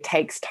walk. It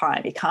takes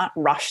time. You can't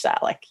rush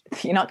that. Like,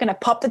 you're not going to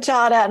pop the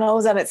chart out and all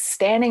of a sudden it's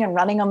standing and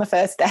running on the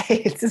first day.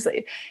 It's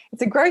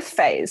a growth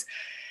phase.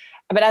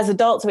 But as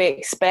adults, we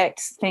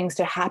expect things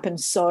to happen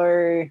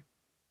so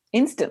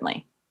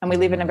instantly. And we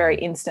live in a very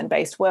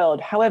instant-based world.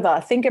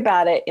 However, think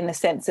about it in the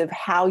sense of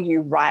how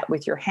you write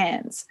with your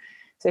hands.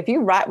 So if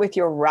you write with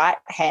your right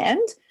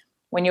hand,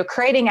 when you're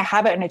creating a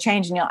habit and a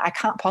change, and you're like, I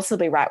can't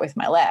possibly write with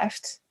my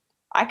left,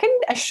 I can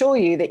assure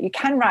you that you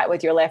can write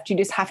with your left. You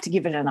just have to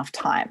give it enough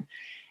time.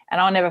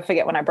 And I'll never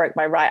forget when I broke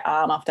my right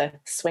arm after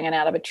swinging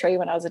out of a tree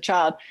when I was a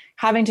child,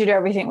 having to do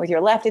everything with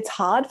your left. It's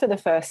hard for the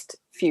first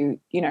few,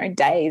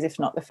 days, if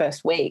not the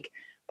first week.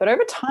 But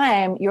over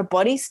time, your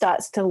body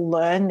starts to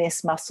learn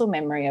this muscle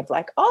memory of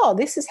like, oh,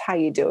 this is how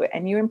you do it.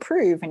 And you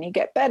improve and you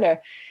get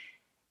better.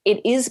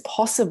 It is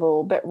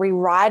possible, but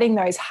rewriting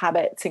those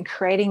habits and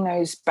creating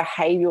those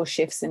behavioral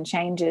shifts and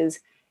changes,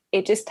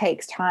 it just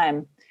takes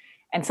time.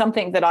 And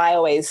something that I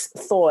always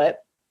thought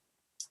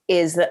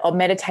is that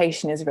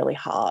meditation is really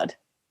hard.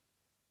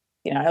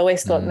 I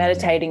always thought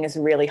meditating is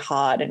really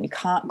hard and you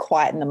can't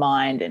quieten the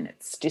mind and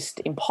it's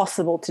just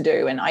impossible to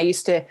do. And I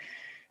used to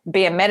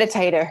be a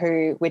meditator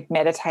who would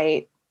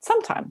meditate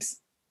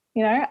sometimes,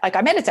 like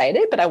I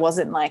meditated, but I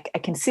wasn't like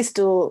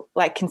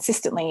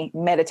consistently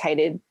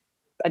meditated.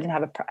 I didn't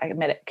have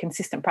a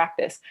consistent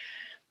practice.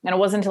 And it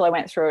wasn't until I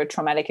went through a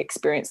traumatic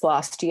experience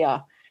last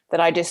year that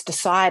I just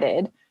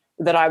decided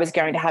that I was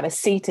going to have a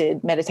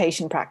seated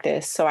meditation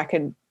practice so I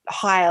could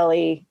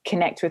highly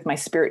connect with my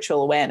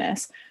spiritual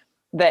awareness.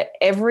 that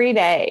every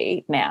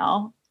day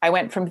now I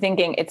went from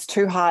thinking it's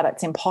too hard,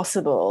 it's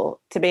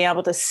impossible, to being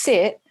able to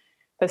sit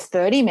for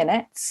 30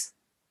 minutes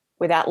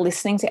without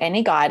listening to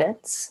any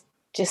guidance,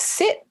 just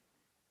sit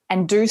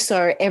and do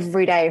so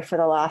every day for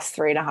the last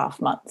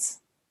 3.5 months.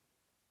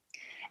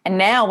 And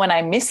now when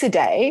I miss a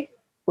day,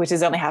 which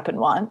has only happened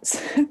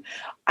once,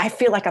 I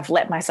feel like I've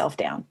let myself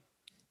down.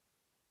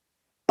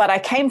 But I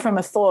came from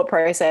a thought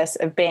process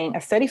of being a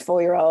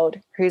 34-year-old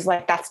who's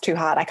like, that's too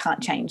hard, I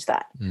can't change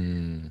that.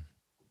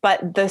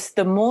 But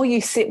the more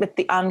you sit with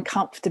the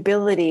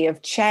uncomfortability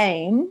of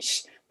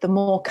change, the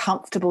more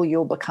comfortable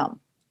you'll become.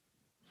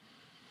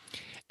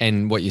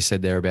 And what you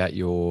said there about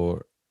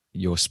your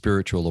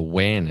spiritual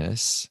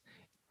awareness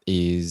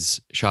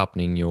is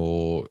sharpening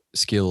your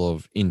skill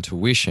of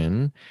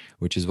intuition,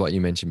 which is what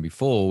you mentioned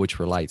before, which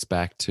relates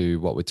back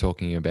to what we're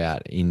talking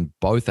about in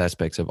both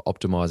aspects of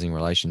optimizing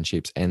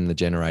relationships and the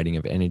generating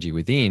of energy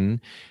within.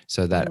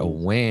 So that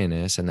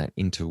awareness and that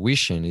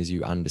intuition is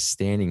you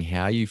understanding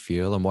how you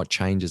feel and what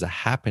changes are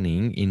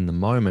happening in the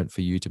moment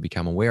for you to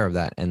become aware of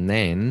that. And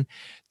then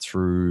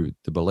through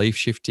the belief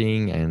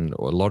shifting and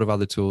a lot of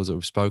other tools that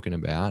we've spoken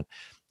about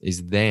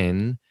is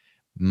then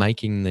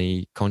making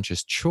the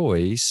conscious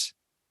choice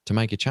to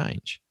make a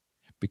change.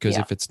 Because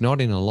if it's not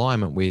in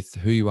alignment with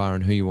who you are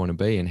and who you want to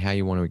be and how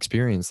you want to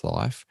experience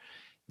life,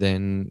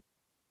 then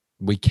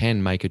we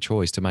can make a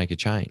choice to make a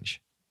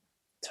change.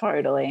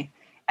 Totally.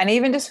 And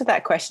even just with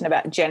that question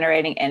about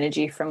generating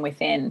energy from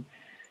within,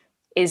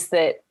 is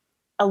that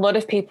a lot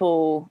of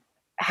people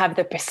have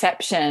the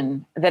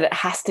perception that it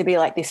has to be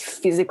like this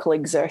physical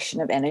exertion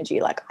of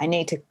energy. Like, I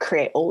need to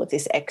create all of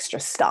this extra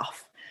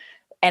stuff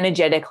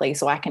energetically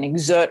so I can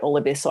exert all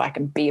of this so I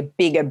can be a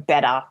bigger,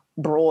 better,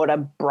 broader,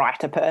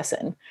 brighter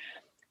person.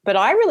 But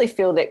I really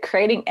feel that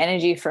creating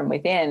energy from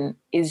within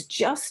is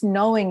just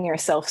knowing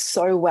yourself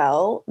so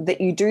well that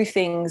you do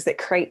things that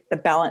create the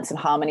balance and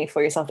harmony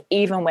for yourself,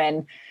 even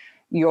when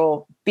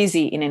you're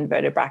busy, in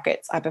inverted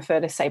brackets. I prefer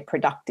to say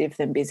productive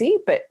than busy,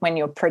 but when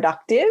you're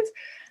productive,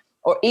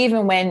 or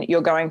even when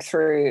you're going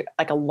through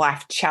like a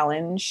life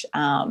challenge,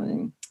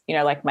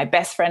 like my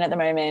best friend at the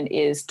moment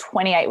is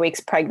 28 weeks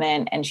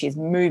pregnant and she's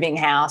moving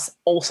house,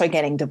 also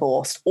getting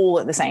divorced all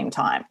at the same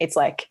time. It's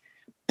like,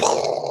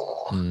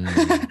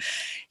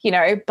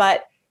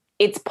 but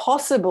it's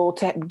possible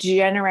to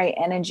generate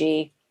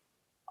energy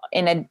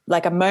in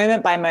a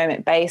moment by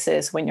moment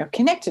basis when you're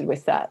connected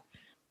with that.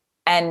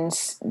 And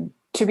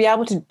to be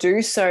able to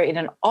do so in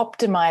an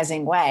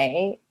optimizing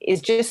way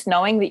is just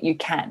knowing that you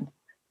can,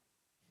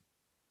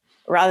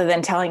 rather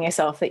than telling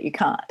yourself that you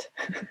can't.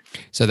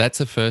 So that's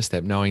the first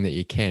step, knowing that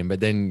you can. But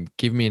then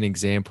give me an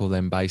example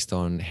then based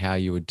on how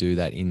you would do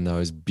that in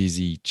those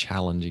busy,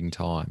 challenging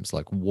times.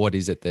 Like, what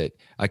is it that,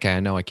 okay, I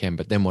know I can,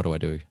 but then what do I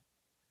do?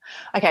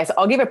 Okay, so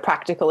I'll give a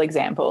practical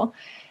example.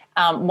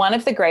 One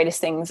of the greatest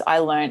things I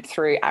learned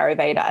through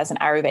Ayurveda as an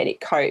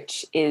Ayurvedic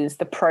coach is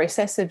the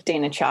process of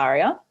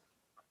Dinacharya.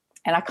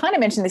 And I kind of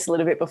mentioned this a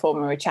little bit before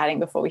when we were chatting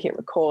before we hit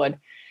record.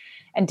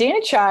 And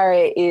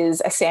Dinacharya is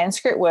a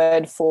Sanskrit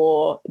word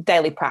for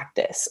daily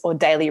practice or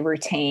daily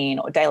routine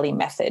or daily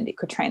method. It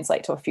could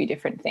translate to a few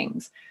different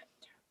things.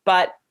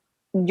 But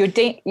your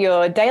daily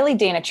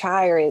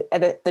Dinacharya are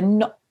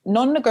the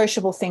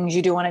non-negotiable things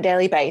you do on a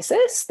daily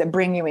basis that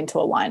bring you into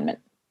alignment.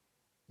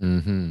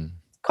 Mm-hmm.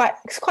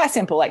 It's quite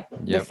simple, like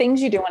the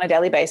things you do on a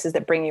daily basis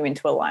that bring you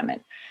into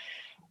alignment.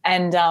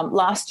 And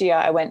last year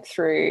I went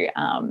through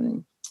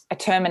a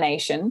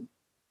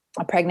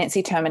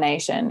pregnancy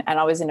termination, and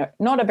I was in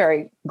not a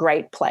very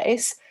great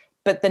place.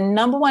 But the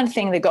number one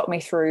thing that got me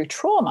through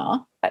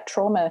that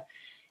trauma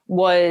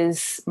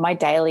was my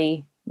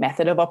daily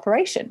method of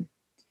operation.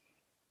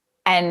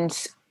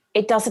 And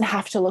it doesn't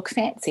have to look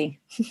fancy.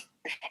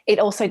 It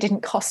also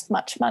didn't cost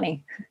much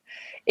money.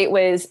 It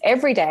was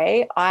every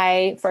day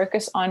I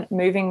focus on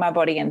moving my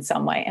body in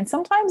some way. And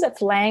sometimes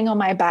it's laying on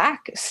my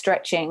back,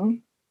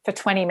 stretching for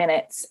 20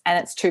 minutes, and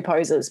it's 2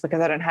 poses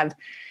because I don't have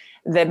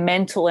the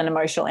mental and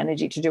emotional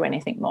energy to do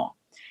anything more.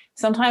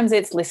 Sometimes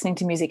it's listening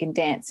to music and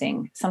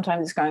dancing.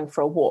 Sometimes it's going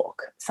for a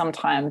walk.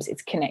 Sometimes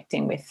it's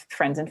connecting with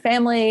friends and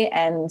family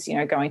and,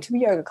 going to a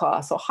yoga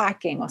class or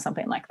hiking or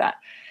something like that.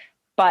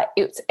 But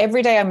it's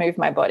every day I move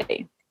my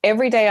body.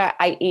 Every day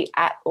I eat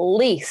at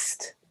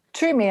least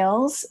 2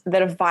 meals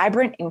that are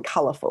vibrant and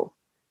colorful.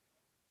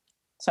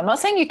 So I'm not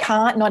saying you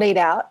can't not eat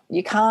out.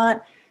 You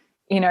can't,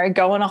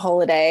 go on a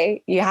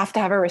holiday. You have to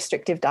have a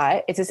restrictive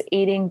diet. It's just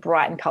eating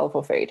bright and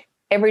colorful food.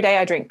 Every day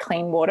I drink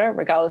clean water,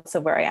 regardless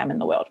of where I am in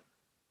the world.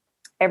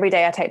 Every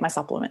day I take my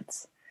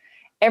supplements.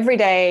 Every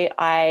day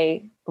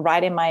I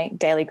write in my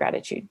daily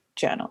gratitude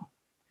journal.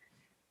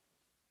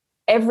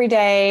 Every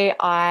day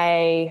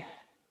I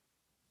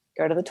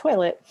go to the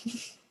toilet.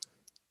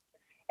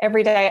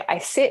 Every day I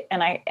sit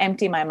and I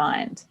empty my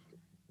mind.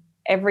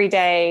 Every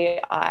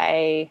day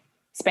I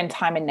spend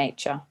time in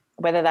nature,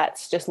 whether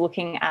that's just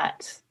looking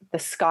at the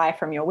sky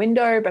from your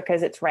window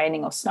because it's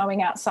raining or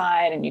snowing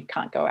outside and you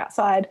can't go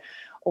outside,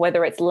 or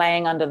whether it's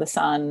laying under the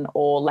sun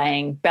or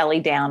laying belly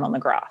down on the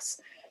grass.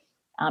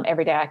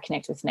 Every day I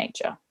connect with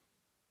nature.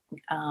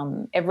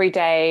 Every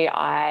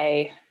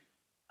day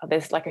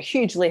there's like a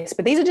huge list,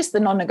 but these are just the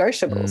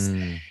non-negotiables.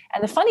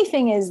 And the funny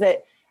thing is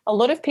that a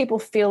lot of people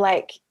feel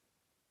like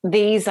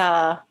these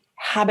are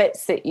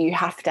habits that you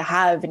have to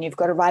have and you've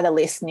got to write a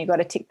list and you've got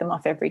to tick them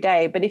off every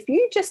day. But if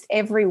you just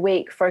every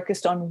week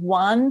focused on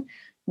one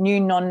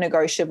new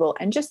non-negotiable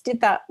and just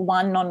did that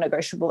one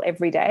non-negotiable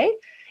every day,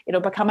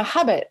 it'll become a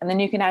habit, and then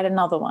you can add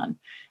another one,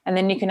 and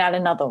then you can add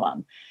another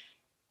one.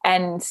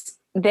 And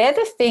they're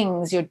the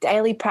things, your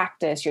daily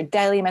practice, your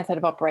daily method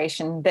of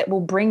operation, that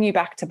will bring you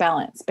back to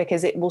balance,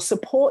 because it will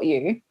support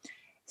you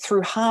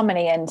through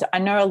harmony. And I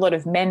know a lot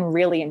of men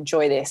really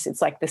enjoy this.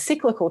 It's like the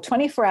cyclical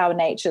 24-hour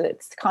nature.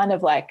 It's kind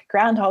of like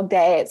Groundhog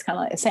Day. It's kind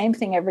of like the same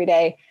thing every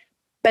day,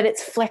 but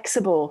it's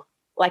flexible,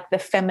 like the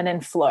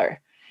feminine flow.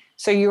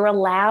 So you're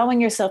allowing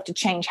yourself to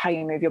change how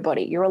you move your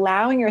body. You're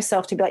allowing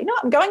yourself to be like,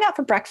 I'm going out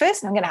for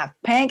breakfast and I'm going to have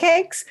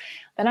pancakes.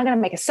 Then I'm going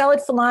to make a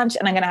salad for lunch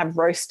and I'm going to have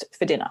roast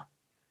for dinner.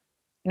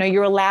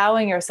 You're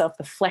allowing yourself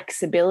the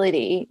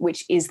flexibility,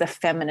 which is the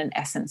feminine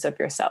essence of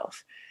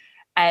yourself.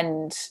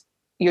 And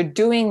you're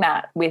doing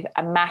that with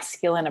a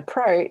masculine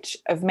approach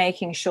of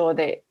making sure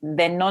that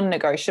they're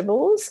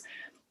non-negotiables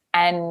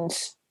and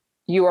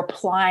you're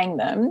applying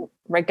them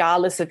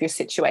regardless of your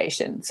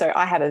situation. So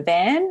I have a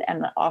van,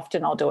 and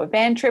often I'll do a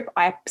van trip.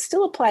 I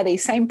still apply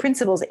these same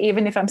principles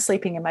even if I'm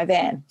sleeping in my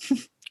van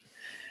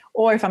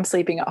or if I'm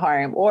sleeping at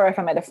home, or if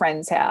I'm at a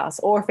friend's house,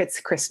 or if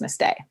it's Christmas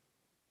Day.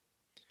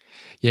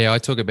 Yeah, I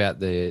talk about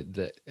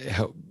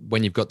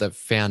when you've got that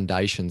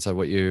foundation. So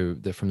from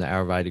the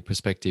Ayurvedic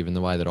perspective, and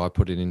the way that I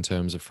put it in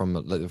terms of from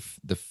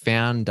the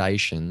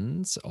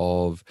foundations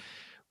of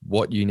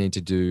what you need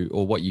to do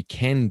or what you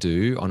can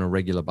do on a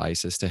regular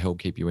basis to help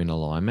keep you in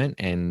alignment.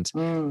 And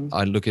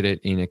I look at it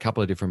in a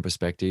couple of different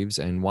perspectives.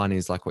 And one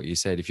is like what you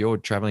said, if you're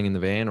traveling in the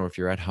van, or if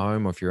you're at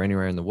home, or if you're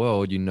anywhere in the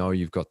world,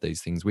 you've got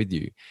these things with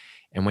you.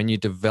 And when you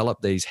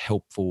develop these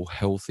helpful,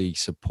 healthy,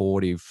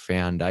 supportive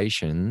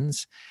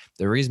foundations,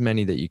 there is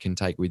many that you can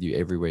take with you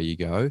everywhere you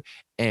go.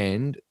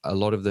 And a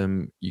lot of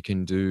them you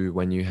can do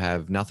when you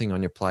have nothing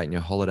on your plate and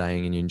you're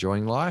holidaying and you're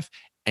enjoying life.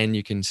 And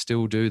you can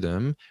still do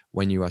them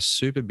when you are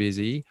super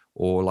busy,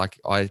 or like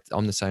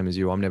I'm the same as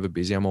you. I'm never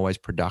busy. I'm always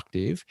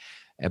productive.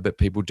 But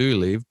people do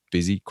live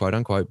busy, quote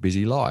unquote,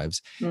 busy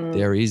lives.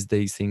 There is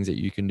these things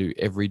that you can do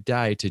every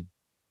day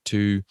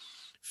to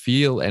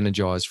feel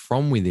energized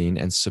from within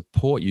and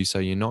support you, so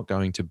you're not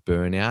going to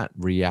burn out,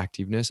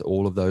 reactiveness,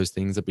 all of those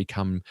things that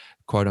become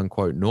quote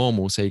unquote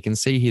normal. So you can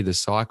see here the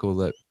cycle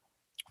that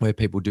where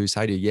people do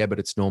say to you, yeah, but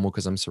it's normal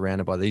because I'm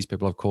surrounded by these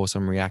people. Of course,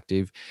 I'm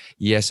reactive.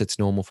 Yes, it's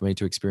normal for me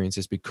to experience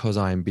this because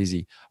I am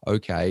busy.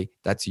 Okay,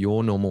 that's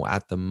your normal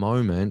at the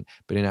moment.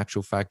 But in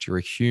actual fact, you're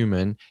a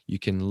human. You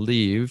can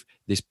live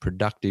this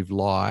productive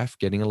life,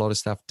 getting a lot of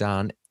stuff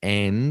done,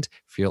 and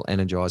feel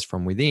energized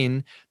from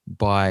within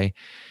by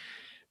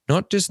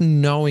not just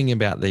knowing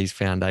about these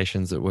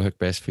foundations that work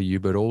best for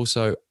you, but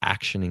also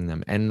actioning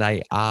them. And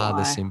they are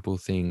the simple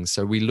things.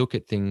 So we look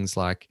at things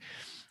like,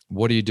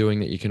 what are you doing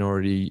that you can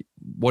already,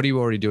 what are you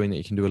already doing that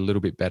you can do a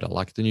little bit better?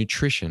 Like the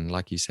nutrition,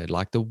 like you said,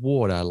 like the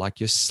water, like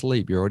your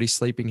sleep. You're already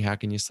sleeping. How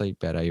can you sleep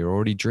better? You're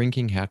already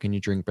drinking. How can you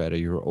drink better?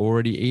 You're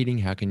already eating.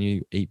 How can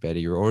you eat better?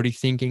 You're already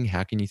thinking.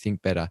 How can you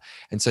think better?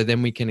 And so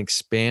then we can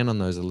expand on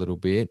those a little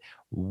bit.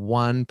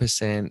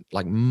 1%,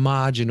 like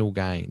marginal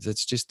gains.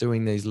 It's just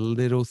doing these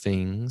little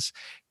things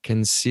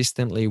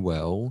consistently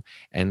well.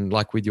 And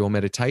like with your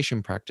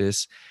meditation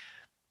practice,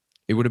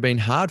 it would have been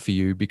hard for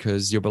you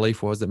because your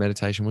belief was that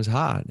meditation was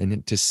hard,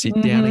 and to sit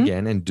down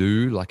again and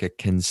do like a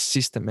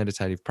consistent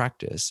meditative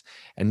practice.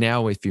 And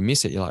now if you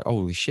miss it, you're like,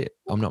 holy shit,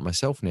 I'm not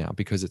myself now,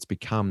 because it's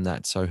become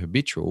that so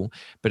habitual.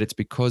 But it's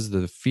because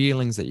of the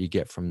feelings that you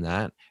get from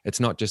that.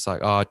 It's not just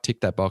like, oh,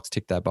 tick that box,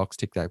 tick that box,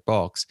 tick that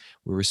box.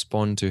 We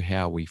respond to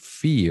how we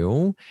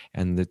feel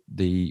and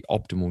the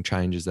optimal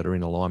changes that are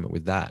in alignment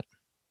with that.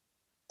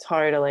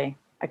 Totally.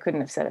 I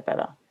couldn't have said it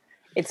better.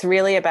 It's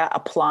really about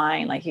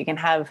applying. Like, you can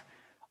have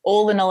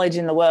all the knowledge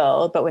in the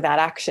world, but without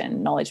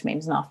action, knowledge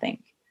means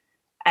nothing.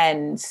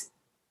 And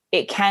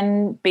it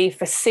can be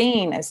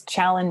foreseen as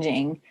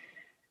challenging,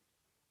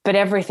 but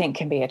everything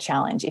can be a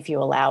challenge if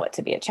you allow it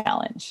to be a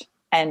challenge.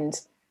 And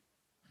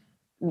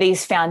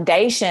these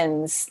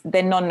foundations,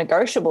 they're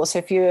non-negotiable. So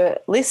if you're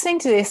listening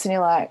to this and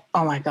you're like,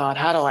 oh my God,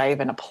 how do I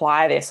even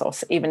apply this, or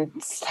even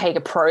take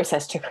a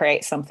process to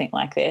create something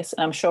like this?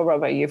 And I'm sure,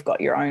 Robbo, you've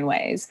got your own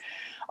ways.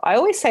 I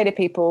always say to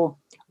people,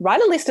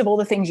 write a list of all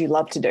the things you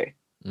love to do.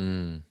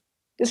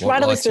 Just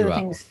write a list of the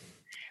things.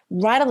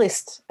 Write a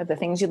list of the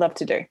things you love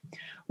to do.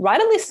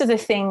 Write a list of the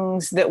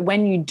things that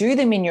when you do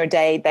them in your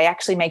day, they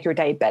actually make your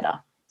day better.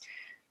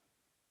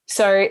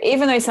 So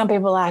even though some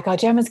people are like, oh,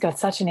 Gemma's got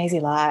such an easy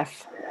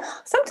life,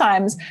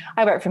 sometimes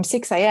I work from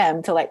 6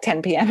 a.m. to like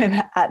 10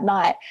 p.m. at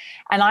night,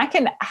 and I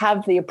can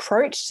have the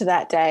approach to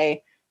that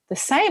day the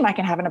same. I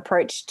can have an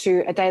approach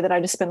to a day that I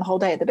just spend the whole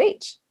day at the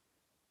beach,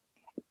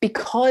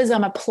 because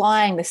I'm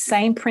applying the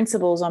same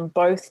principles on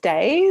both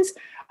days.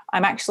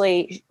 I'm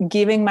actually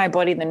giving my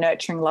body the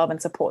nurturing love and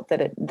support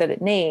that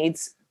it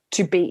needs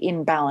to be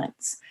in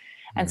balance.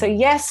 And so,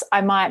 yes,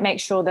 I might make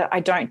sure that I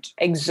don't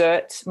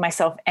exert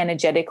myself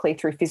energetically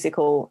through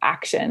physical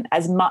action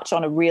as much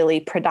on a really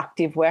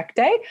productive work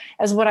day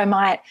as what I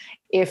might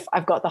if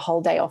I've got the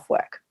whole day off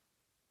work.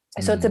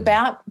 So it's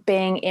about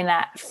being in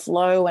that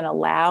flow and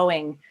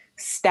allowing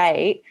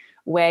state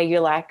where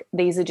you're like,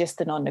 these are just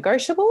the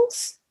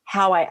non-negotiables.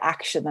 How I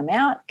action them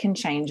out can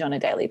change on a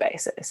daily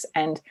basis.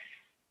 And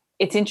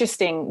it's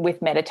interesting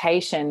with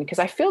meditation, because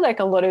I feel like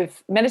a lot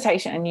of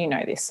meditation, and you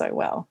know this so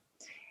well,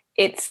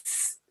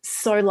 it's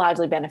so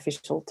largely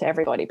beneficial to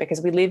everybody because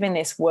we live in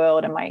this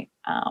world. And my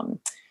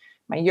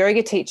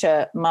yoga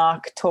teacher,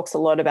 Mark, talks a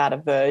lot about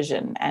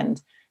aversion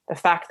and the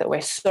fact that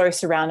we're so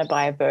surrounded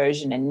by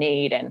aversion and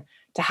need, and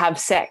to have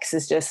sex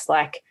is just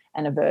like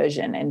an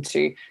aversion, and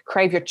to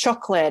crave your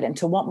chocolate and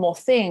to want more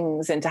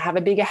things and to have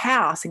a bigger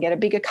house and get a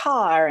bigger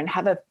car and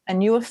have a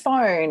newer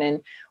phone,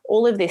 and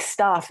all of this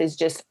stuff is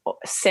just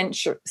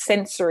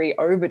sensory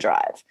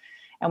overdrive,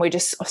 and we're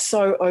just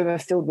so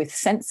overfilled with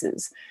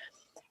senses.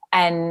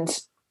 And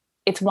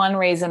it's one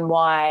reason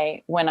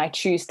why when I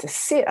choose to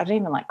sit, I don't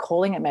even like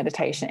calling it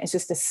meditation, it's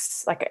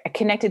just like a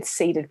connected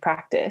seated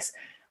practice,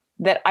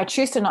 that I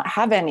choose to not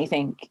have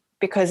anything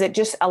because it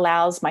just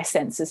allows my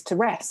senses to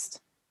rest,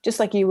 just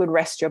like you would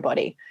rest your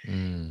body.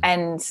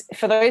 And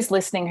for those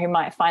listening who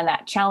might find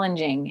that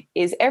challenging,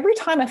 is every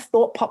time a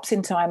thought pops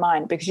into my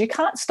mind, because you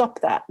can't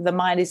stop that, the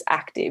mind is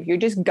active. You're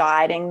just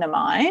guiding the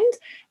mind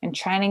and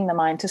training the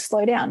mind to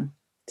slow down,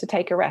 to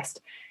take a rest.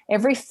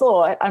 Every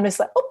thought, I'm just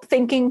like,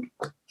 thinking.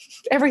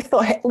 Every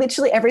thought,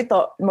 literally every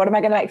thought. What am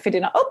I going to make for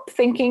dinner?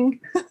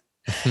 Thinking.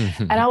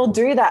 And I will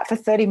do that for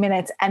 30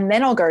 minutes, and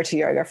then I'll go to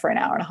yoga for an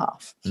hour and a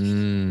half.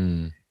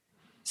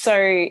 So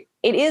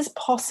it is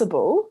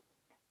possible,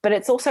 but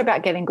it's also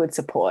about getting good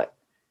support.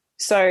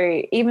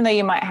 So even though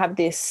you might have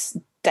this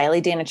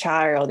daily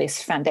dinacharya or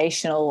this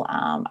foundational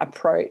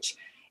approach,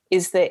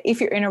 is that if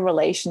you're in a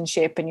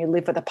relationship and you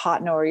live with a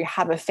partner, or you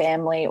have a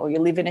family, or you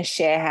live in a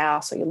share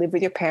house, or you live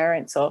with your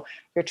parents, or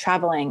you're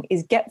traveling,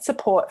 is get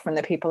support from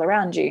the people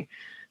around you.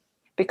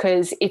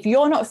 Because if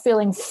you're not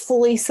feeling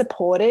fully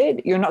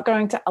supported, you're not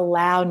going to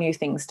allow new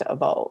things to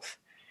evolve.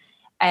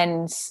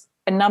 And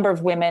a number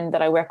of women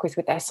that I work with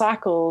their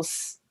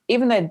cycles,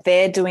 even though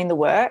they're doing the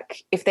work,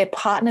 if their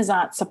partners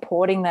aren't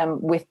supporting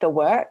them with the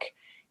work,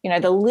 you know,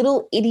 the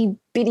little itty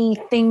bitty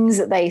things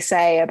that they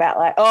say about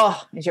like,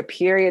 is your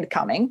period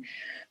coming?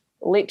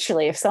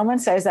 Literally, if someone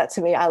says that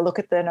to me, I look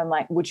at them and I'm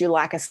like, would you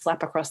like a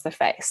slap across the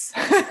face?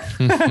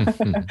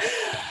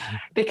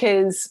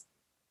 Because,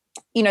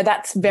 you know,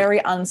 that's very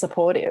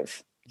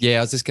unsupportive. Yeah,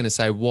 I was just going to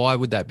say, why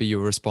would that be your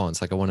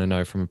response? Like, I want to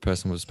know from a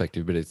personal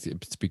perspective, but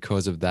it's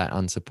because of that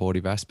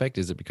unsupportive aspect.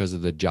 Is it because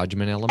of the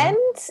judgment element?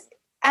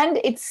 And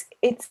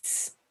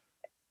it's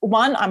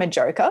one, I'm a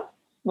joker.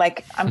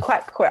 Like, I'm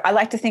quite I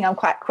like to think I'm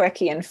quite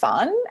quirky and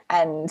fun,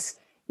 and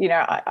you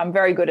know, I'm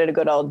very good at a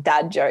good old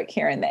dad joke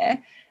here and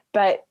there.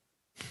 But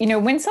you know,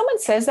 when someone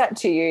says that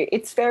to you,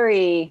 it's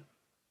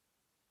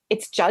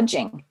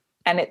judging,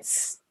 and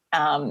it's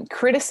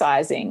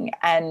criticizing,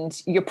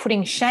 and you're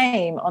putting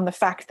shame on the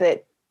fact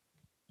that,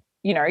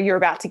 you know, you're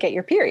about to get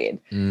your period.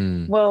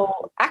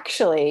 Well,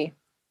 actually,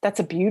 that's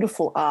a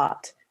beautiful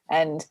art.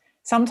 And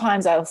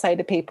sometimes I'll say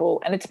to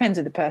people, and it depends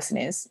who the person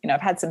is, you know,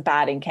 I've had some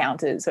bad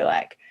encounters where,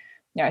 like,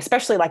 you know,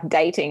 especially like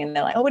dating, and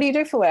they're like, what do you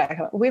do for work?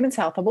 Like, women's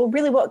health. Well,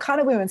 really, what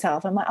kind of women's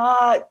health? I'm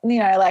like, you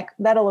know, like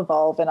that'll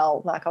evolve, and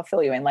I'll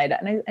fill you in later.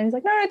 And he's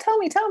like, no, tell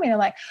me. And I'm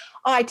like,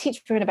 I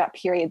teach women about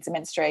periods and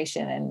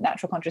menstruation and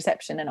natural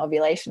contraception and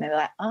ovulation. And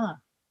they're like,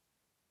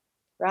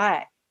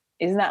 right.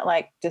 Isn't that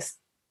like just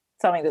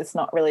something that's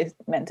not really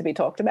meant to be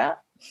talked about?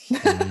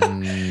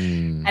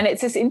 And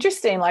it's just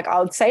interesting. Like, I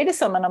would say to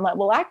someone, I'm like,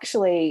 well,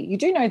 actually, you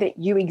do know that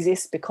you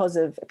exist because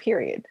of a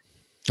period.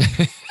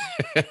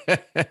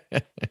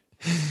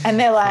 And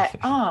they're like,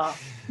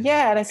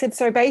 yeah. And I said,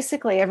 so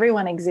basically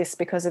everyone exists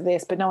because of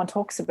this, but no one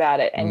talks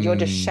about it, and you're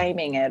just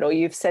shaming it, or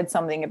you've said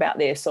something about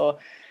this, or,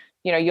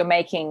 you know, you're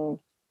making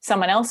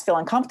someone else feel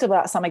uncomfortable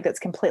about something that's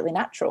completely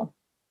natural.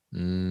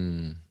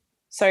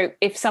 So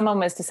if someone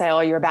was to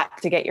say, you're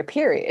about to get your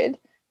period,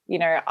 you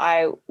know,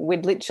 I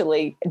would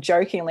literally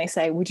jokingly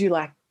say, would you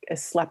like a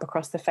slap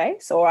across the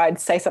face? Or I'd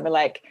say something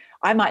like,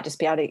 I might just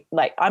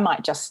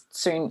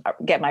soon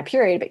get my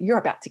period, but you're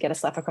about to get a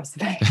slap across the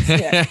face. You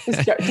know,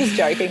 just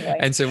jokingly.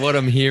 And so what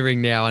I'm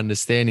hearing now,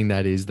 understanding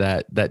that, is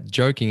that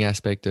joking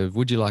aspect of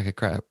would you like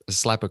a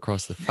slap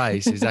across the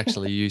face is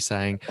actually you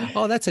saying,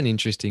 that's an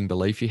interesting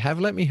belief you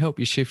have. Let me help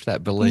you shift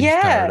that belief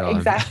paradigm.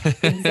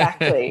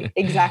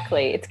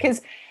 Exactly. It's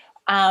because,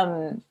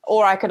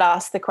 or I could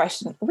ask the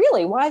question,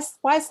 really, why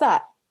is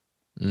that?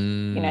 You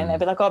know, and they'll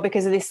be like,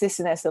 because of this,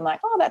 and this. I'm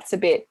like, that's a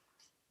bit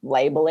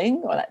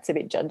labeling, or that's a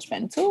bit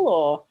judgmental,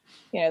 or,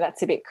 you know,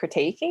 that's a bit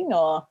critiquing,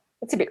 or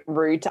it's a bit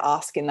rude to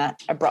ask in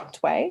that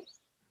abrupt way.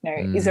 You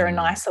know, is there a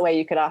nicer way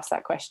you could ask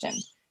that question?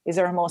 Is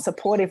there a more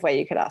supportive way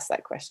you could ask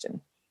that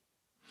question?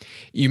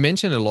 You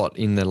mentioned a lot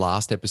in the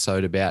last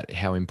episode about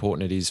how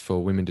important it is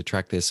for women to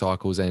track their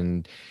cycles,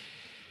 and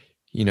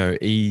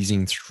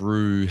easing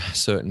through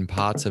certain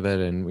parts of it.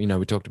 And,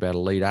 we talked about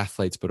elite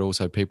athletes, but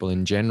also people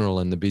in general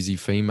and the busy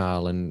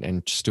female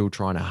and still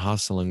trying to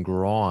hustle and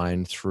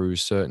grind through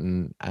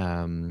certain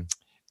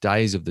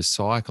days of the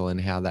cycle,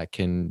 and how that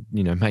can,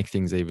 make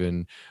things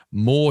even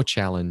more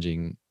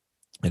challenging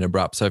and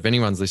abrupt. So if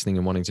anyone's listening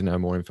and wanting to know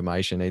more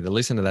information, either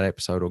listen to that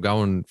episode or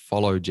go and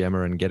follow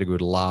Gemma and get a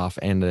good laugh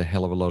and a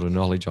hell of a lot of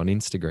knowledge on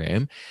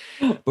Instagram.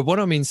 But what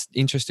I'm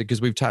interested, because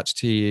we've touched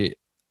here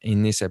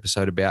in this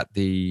episode about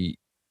the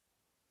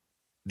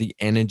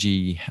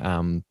energy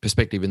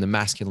perspective and the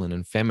masculine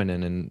and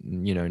feminine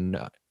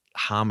and,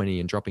 harmony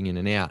and dropping in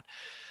and out.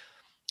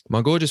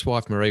 My gorgeous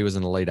wife, Marie, was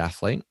an elite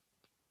athlete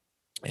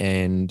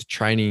and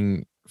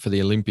training for the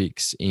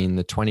Olympics in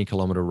the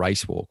 20-kilometer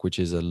race walk, which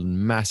is a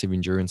massive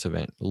endurance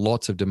event,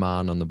 lots of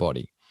demand on the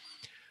body.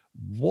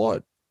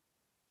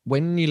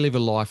 When you live a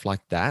life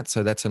like that,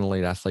 so that's an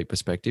elite athlete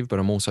perspective, but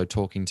I'm also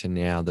talking to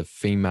now the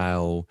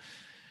female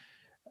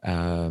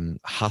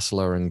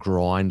hustler and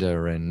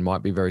grinder and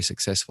might be very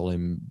successful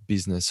in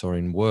business or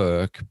in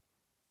work.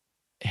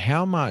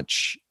 How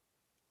much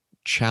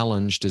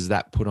challenge does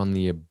that put on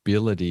the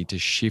ability to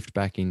shift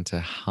back into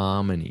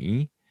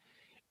harmony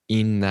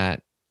in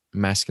that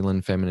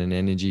masculine feminine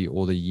energy,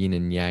 or the yin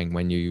and yang,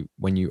 when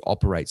you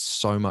operate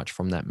so much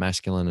from that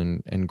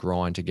masculine and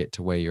grind to get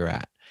to where you're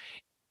at?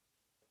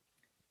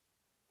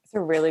 It's a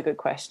really good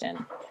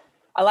question.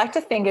 I like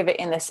to think of it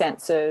in the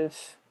sense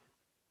of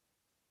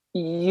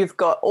you've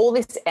got all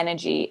this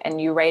energy and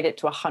you rate it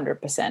to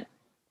 100%.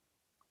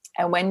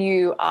 And when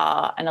you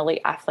are an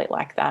elite athlete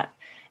like that,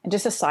 and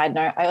just a side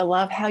note, I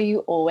love how you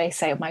always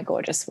say my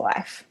gorgeous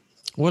wife.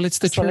 Well, it's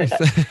the truth.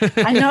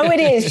 I know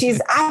it is.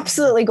 She's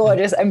absolutely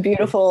gorgeous and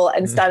beautiful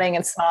and stunning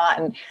and smart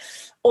and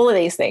all of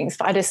these things.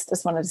 But I just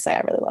wanted to say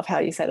I really love how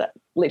you say that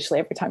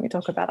literally every time you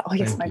talk about it. Oh,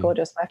 yes, my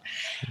gorgeous wife.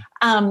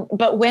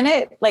 But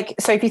when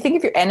so if you think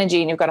of your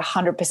energy and you've got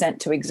 100%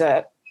 to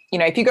exert,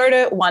 if you go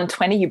to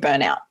 120, you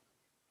burn out.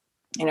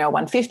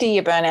 150,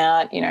 you burn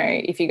out.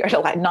 If you go to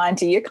like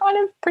 90, you're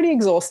kind of pretty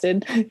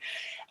exhausted.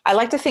 I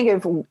like to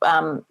think of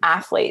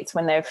athletes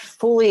when they're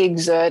fully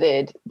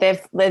exerted, they're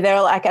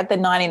like at the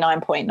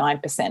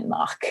 99.9%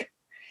 mark.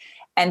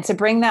 And to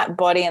bring that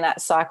body and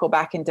that cycle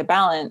back into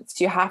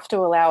balance, you have to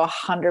allow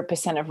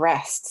 100% of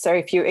rest. So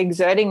if you're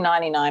exerting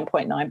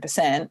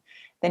 99.9%,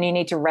 then you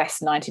need to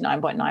rest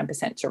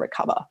 99.9% to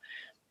recover.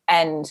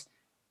 And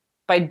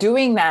by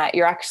doing that,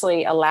 you're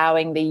actually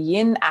allowing the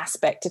yin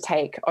aspect to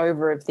take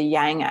over of the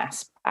yang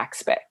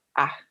aspect.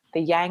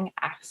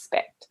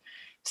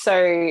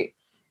 So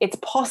it's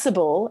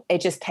possible,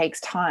 it just takes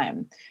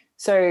time.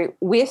 So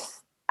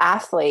with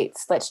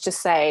athletes, let's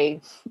just say,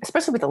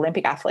 especially with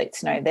Olympic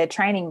athletes, they're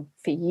training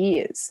for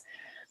years.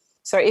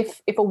 So if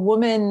a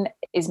woman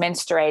is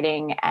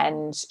menstruating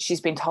and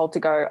she's been told to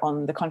go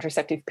on the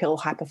contraceptive pill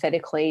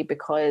hypothetically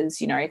because,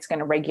 it's going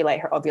to regulate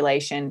her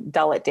ovulation,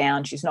 dull it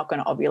down, she's not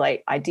going to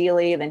ovulate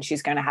ideally, then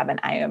she's going to have an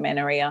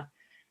amenorrhea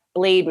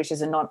bleed, which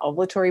is a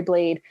non-ovulatory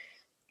bleed.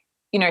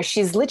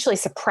 She's literally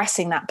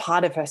suppressing that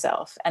part of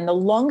herself. And the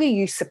longer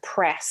you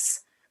suppress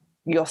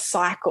your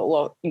cycle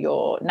or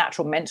your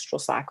natural menstrual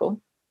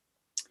cycle,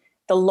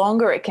 the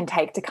longer it can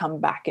take to come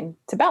back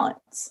into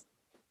balance.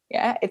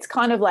 Yeah, it's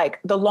kind of like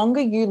the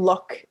longer you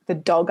lock the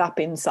dog up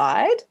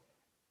inside,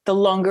 the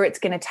longer it's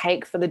going to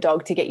take for the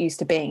dog to get used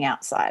to being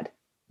outside.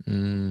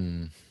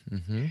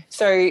 Mm-hmm.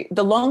 So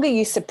the longer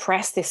you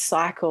suppress this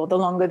cycle, the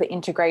longer the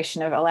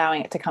integration of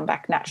allowing it to come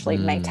back naturally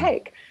may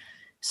take.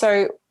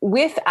 So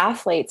with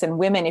athletes and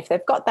women, if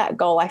they've got that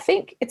goal, I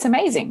think it's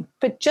amazing.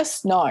 But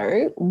just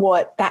know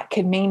what that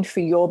could mean for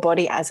your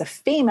body as a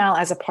female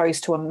as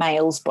opposed to a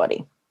male's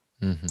body.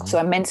 Mm-hmm. So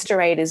a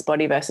menstruator's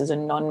body versus a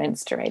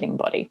non-menstruating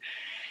body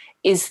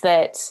is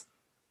that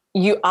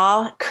you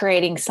are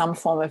creating some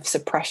form of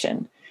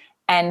suppression.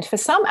 And for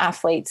some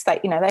athletes, they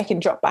can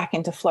drop back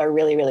into flow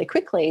really, really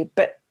quickly.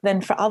 But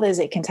then for others,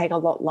 it can take a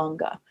lot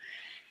longer.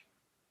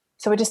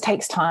 So it just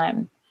takes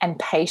time and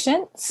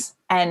patience.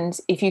 And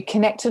if you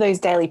connect to those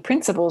daily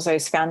principles,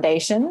 those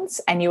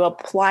foundations, and you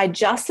apply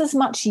just as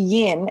much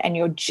yin and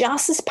you're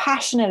just as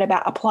passionate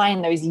about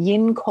applying those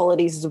yin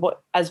qualities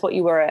as what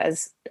you were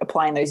as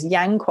applying those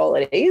yang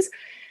qualities,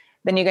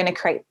 then you're going to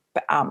create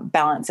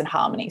balance and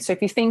harmony. So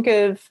if you think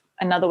of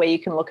another way you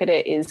can look at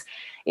it is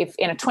if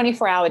in a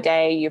 24-hour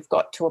day you've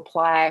got to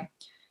apply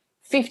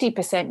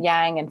 50%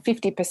 yang and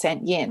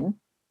 50% yin,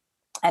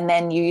 and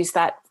then use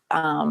that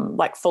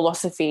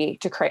philosophy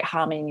to create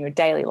harmony in your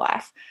daily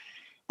life.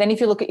 Then if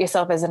you look at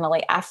yourself as an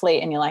elite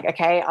athlete and you're like,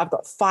 okay, I've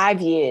got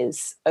 5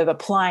 years of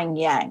applying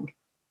yang,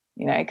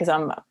 because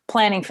I'm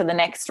planning for the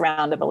next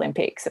round of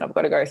Olympics and I've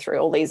got to go through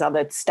all these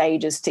other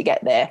stages to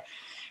get there,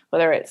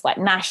 whether it's like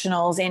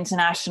nationals,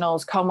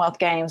 internationals, Commonwealth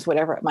Games,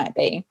 whatever it might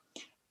be,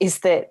 is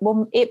that,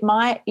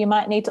 you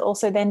might need to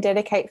also then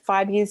dedicate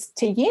 5 years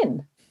to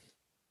yin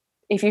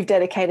if you've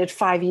dedicated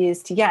 5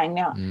 years to yang.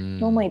 Now,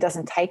 normally it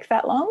doesn't take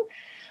that long,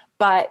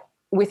 but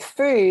with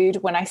food,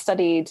 when I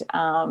studied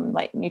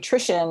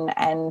nutrition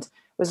and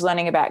was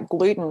learning about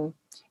gluten,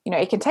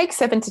 it can take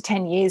 7 to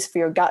 10 years for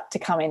your gut to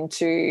come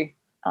into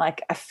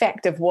like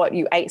effect of what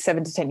you ate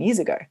 7 to 10 years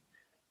ago.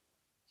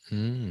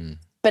 Mm.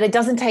 But it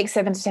doesn't take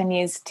 7 to 10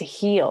 years to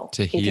heal.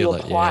 To heal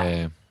it,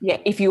 yeah. Yeah,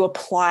 if you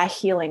apply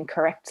healing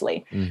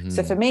correctly. Mm-hmm.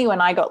 So for me,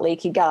 when I got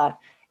leaky gut,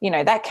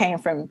 that came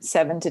from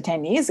 7 to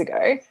 10 years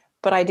ago,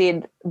 but I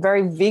did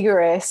very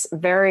vigorous,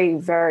 very,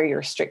 very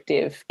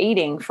restrictive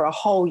eating for a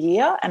whole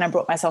year, and I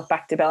brought myself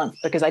back to balance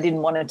because I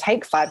didn't want to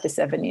take 5 to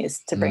 7 years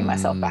to bring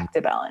myself back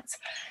to balance.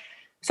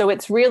 So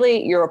it's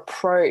really your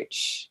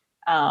approach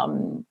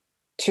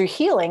to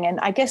healing. And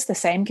I guess the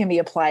same can be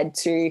applied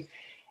to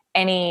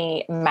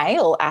any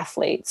male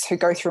athletes who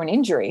go through an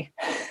injury.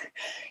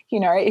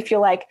 If you're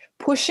like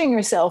pushing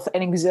yourself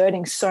and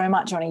exerting so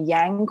much on a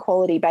yang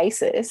quality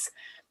basis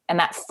and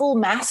that full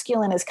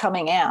masculine is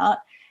coming out,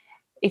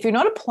 if you're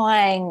not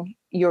applying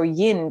your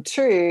yin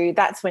too,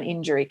 that's when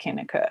injury can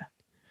occur.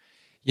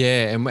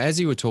 Yeah. And as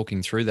you were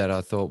talking through that,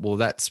 I thought, well,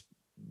 that's,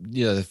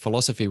 the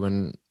philosophy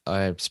when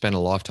I spent a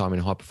lifetime in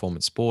high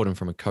performance sport and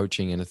from a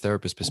coaching and a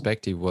therapist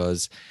perspective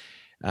was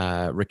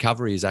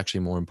recovery is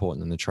actually more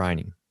important than the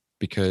training.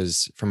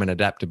 Because from an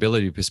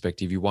adaptability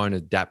perspective, you won't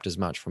adapt as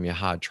much from your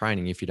hard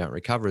training if you don't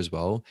recover as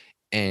well.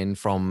 And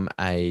from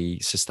a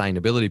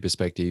sustainability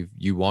perspective,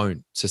 you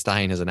won't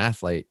sustain as an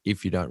athlete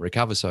if you don't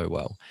recover so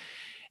well.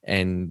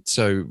 And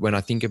so when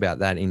I think about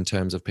that in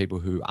terms of people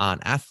who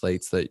aren't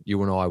athletes that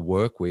you and I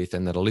work with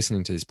and that are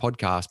listening to this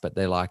podcast, but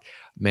they're like,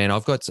 man,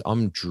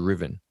 I'm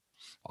driven.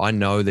 I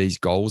know these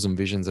goals and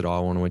visions that I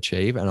want to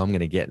achieve and I'm going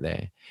to get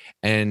there.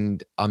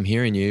 And I'm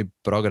hearing you,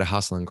 but I've got to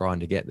hustle and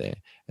grind to get there.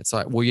 It's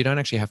like, well, you don't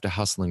actually have to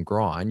hustle and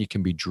grind. You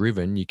can be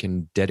driven. You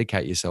can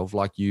dedicate yourself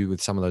like you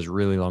with some of those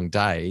really long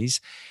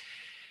days.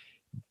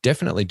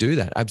 Definitely do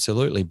that.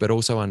 Absolutely. But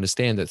also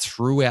understand that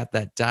throughout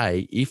that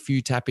day, if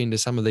you tap into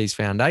some of these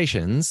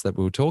foundations that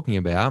we were talking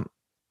about,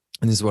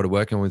 and this is what I'm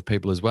working with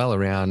people as well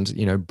around,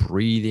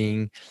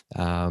 breathing,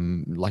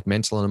 like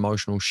mental and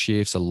emotional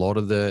shifts, a lot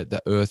of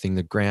the earthing,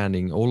 the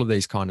grounding, all of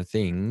these kind of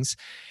things,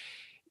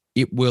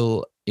 it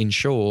will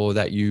ensure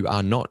that you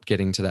are not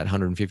getting to that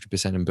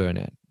 150% in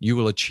burnout. You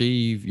will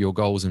achieve your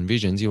goals and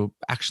visions. You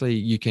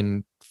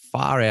can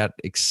far out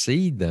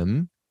exceed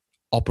them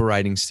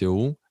operating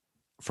still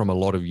from a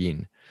lot of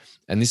yin.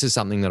 And this is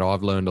something that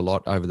I've learned a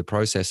lot over the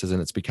processes,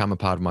 and it's become a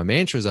part of my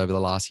mantras over the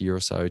last year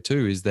or so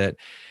too, is that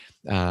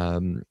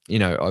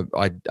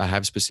I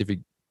have specific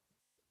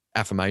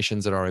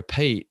affirmations that I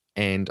repeat,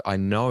 and I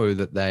know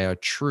that they are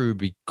true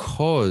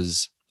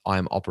because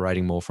I'm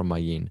operating more from my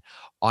yin.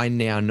 I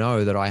now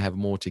know that I have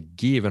more to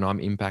give and I'm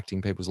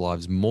impacting people's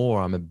lives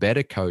more. I'm a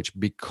better coach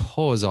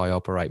because I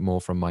operate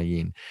more from my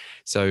yin.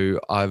 So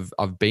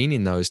I've been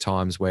in those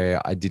times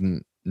where I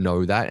didn't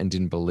know that and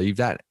didn't believe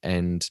that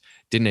and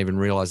didn't even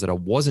realize that I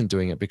wasn't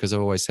doing it because I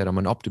always said I'm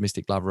an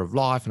optimistic lover of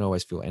life and I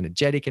always feel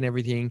energetic and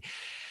everything.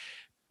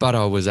 But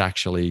I was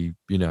actually,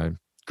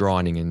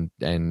 grinding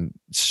and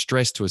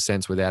stressed to a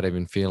sense without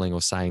even feeling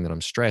or saying that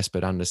I'm stressed,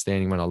 but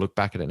understanding when I look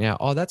back at it now,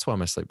 oh, that's why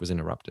my sleep was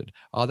interrupted.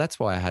 Oh, that's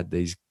why I had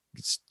these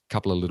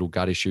couple of little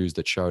gut issues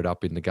that showed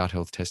up in the gut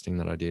health testing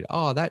that I did.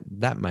 Oh,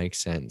 that makes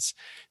sense.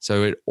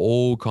 So it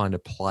all kind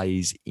of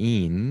plays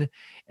in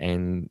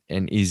and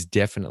is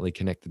definitely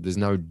connected. There's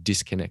no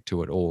disconnect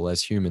to it all.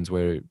 As humans,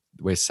 we're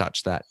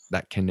such that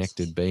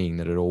connected being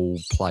that it all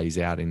plays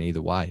out in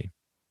either way.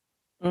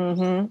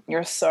 Mm-hmm.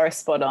 You're so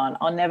spot on.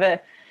 I'll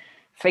never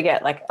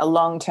forget, like, a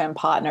long-term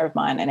partner of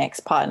mine, an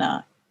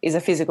ex-partner, is a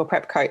physical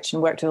prep coach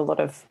and worked with a lot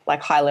of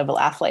like high-level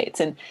athletes.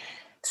 And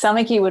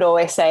something he would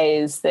always say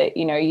is that,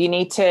 you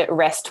need to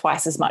rest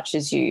twice as much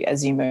as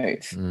you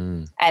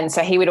move. And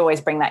so he would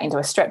always bring that into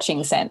a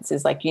stretching sense,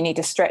 is like, you need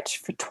to stretch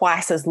for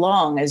twice as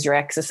long as you're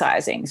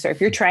exercising. So if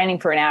you're training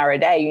for an hour a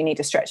day, you need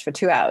to stretch for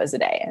 2 hours a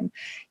day. And,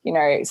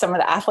 some of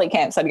the athlete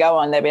camps I'd go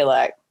on, they'd be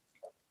like,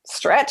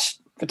 stretch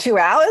for 2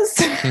 hours?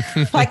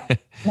 Like,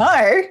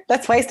 no,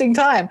 that's wasting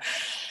time.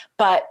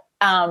 But,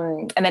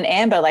 and then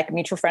Amber, like a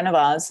mutual friend of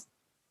ours,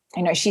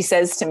 she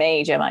says to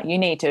me, Gemma, you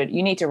need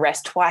to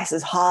rest twice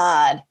as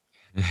hard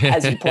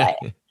as you play.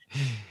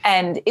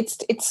 And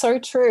it's so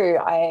true.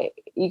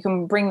 You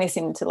can bring this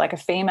into like a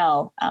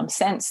female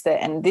sense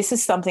that, and this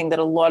is something that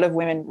a lot of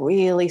women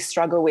really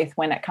struggle with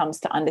when it comes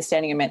to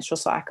understanding a menstrual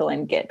cycle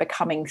and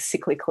becoming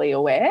cyclically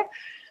aware,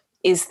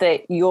 is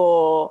that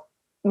your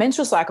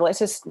menstrual cycle, let's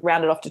just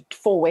round it off to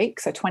 4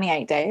 weeks, so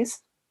 28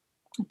 days.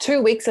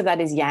 2 weeks of that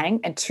is yang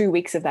and 2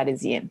 weeks of that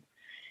is yin.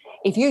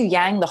 If you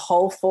yang the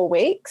whole 4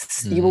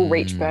 weeks, you will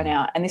reach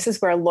burnout. And this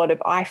is where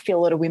I feel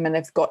a lot of women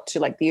have got to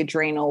like the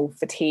adrenal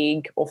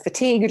fatigue,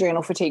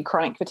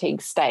 chronic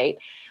fatigue state,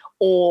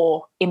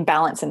 or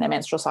imbalance in their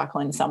menstrual cycle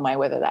in some way,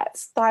 whether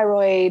that's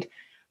thyroid,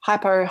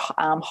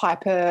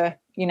 hyper,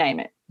 you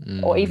name it,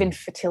 or even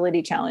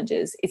fertility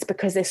challenges. It's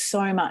because there's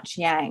so much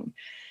yang.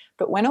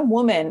 But when a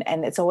woman,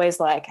 and it's always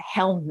like,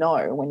 hell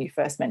no when you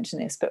first mention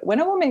this, but when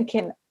a woman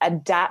can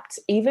adapt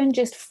even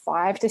just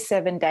 5 to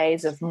 7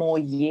 days of more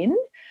yin,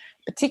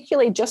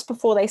 particularly just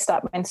before they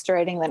start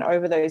menstruating, then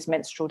over those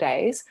menstrual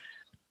days,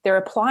 they're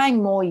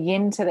applying more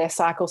yin to their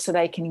cycle so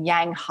they can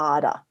yang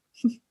harder.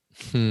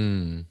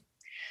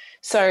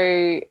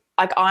 So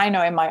like I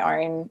know in my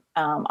own,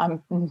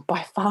 I'm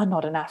by far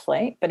not an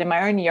athlete, but in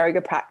my own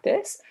yoga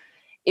practice,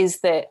 is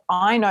that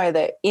I know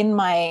that in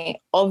my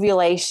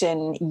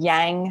ovulation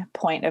yang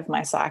point of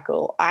my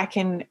cycle, I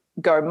can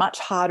go much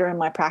harder in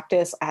my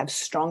practice. I have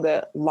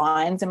stronger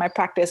lines in my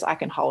practice. I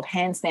can hold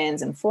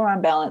handstands and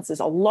forearm balances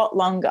a lot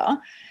longer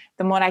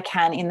than what I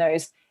can in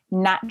those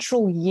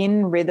natural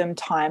yin rhythm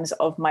times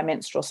of my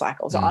menstrual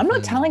cycle. So I'm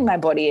not telling my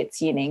body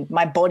it's yinning.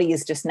 My body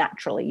is just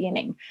naturally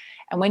yinning.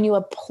 And when you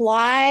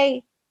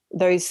apply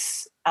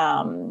those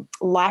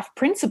life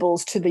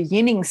principles to the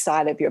yinning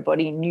side of your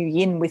body, new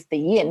yin with the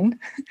yin,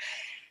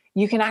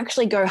 you can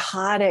actually go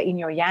harder in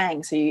your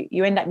yang. So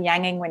you end up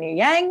yanging when you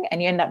yang,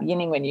 and you end up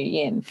yinning when you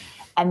yin.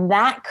 And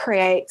that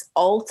creates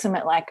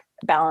ultimate like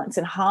balance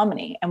and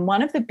harmony. And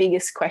one of the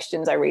biggest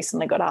questions I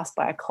recently got asked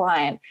by a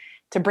client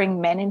to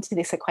bring men into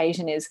this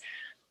equation is,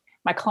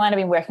 my client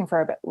had been working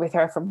with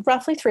her for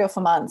roughly 3 or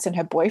 4 months, and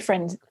her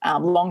boyfriend,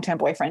 long-term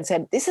boyfriend,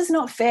 said, "This is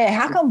not fair.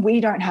 How come we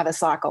don't have a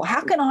cycle?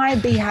 How can I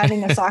be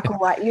having a cycle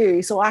like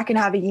you so I can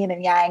have a yin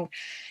and yang,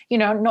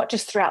 not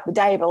just throughout the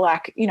day, but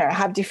like,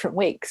 have different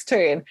weeks too?"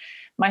 And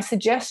my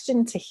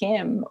suggestion to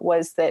him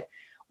was that,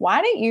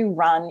 why don't you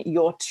run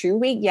your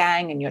 2-week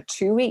yang and your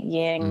 2-week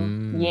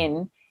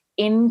yin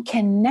in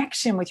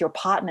connection with your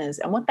partners?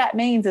 And what that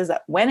means is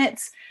that when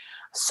it's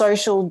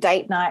social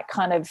date night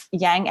kind of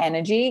yang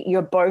energy,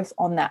 you're both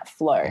on that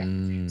flow.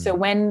 So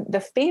when the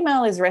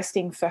female is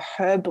resting for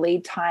her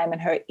bleed time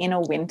and her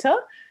inner winter,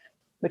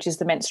 which is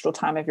the menstrual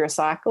time of your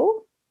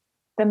cycle,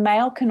 the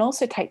male can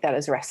also take that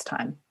as rest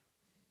time.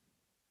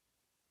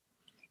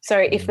 So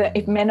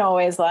if men are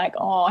always like,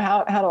 oh,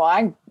 how do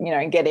I,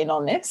 get in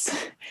on this?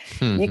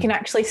 You can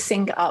actually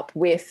sync up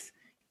with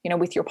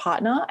your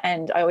partner.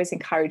 And I always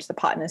encourage the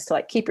partners to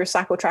like keep your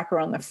cycle tracker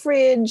on the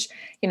fridge,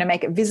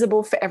 make it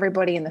visible for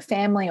everybody in the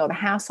family or the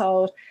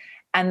household.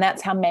 And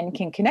that's how men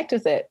can connect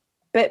with it.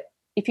 But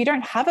if you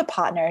don't have a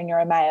partner and you're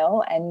a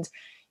male and,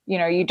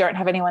 you don't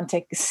have anyone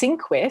to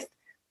sync with,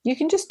 you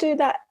can just do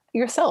that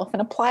yourself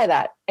and apply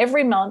that.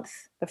 Every month,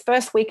 the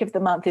first week of the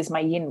month is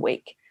my yin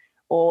week,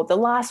 or the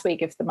last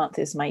week of the month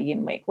is my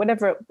yin week,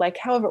 whatever, like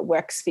however it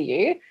works for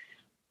you.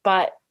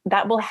 But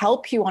that will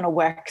help you on a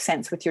work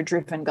sense with your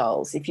driven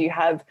goals. If you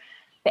have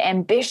the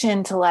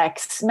ambition to like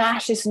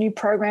smash this new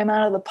program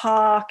out of the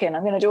park and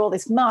I'm going to do all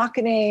this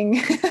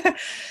marketing,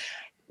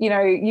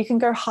 you can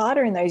go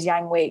harder in those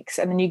yang weeks,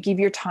 and then you give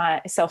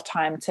yourself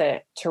time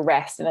to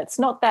rest. And it's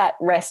not that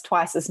rest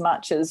twice as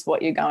much as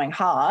what you're going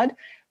hard,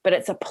 but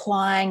it's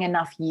applying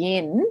enough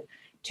yin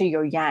to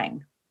your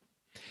yang.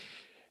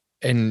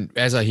 And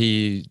as I hear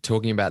you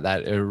talking about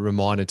that, a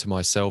reminder to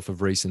myself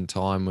of recent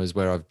time was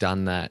where I've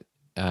done that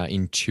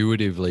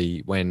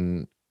intuitively,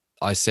 when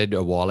I said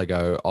a while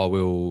ago, I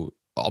will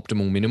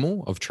optimal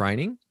minimal of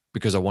training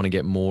because I want to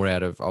get more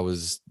out of, I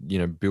was,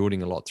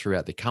 building a lot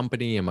throughout the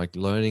company and like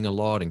learning a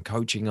lot and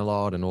coaching a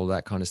lot and all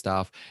that kind of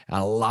stuff. And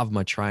I love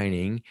my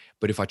training,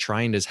 but if I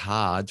trained as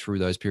hard through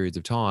those periods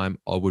of time,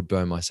 I would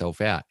burn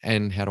myself out.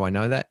 And how do I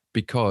know that?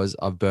 Because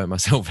I've burnt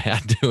myself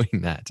out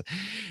doing that.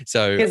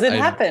 So because it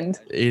happened.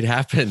 It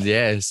happened,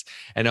 yes.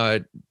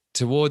 And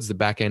towards the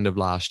back end of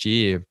last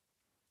year,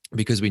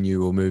 because we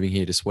knew we were moving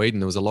here to Sweden,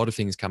 there was a lot of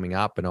things coming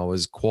up, and I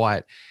was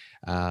quite,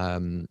 I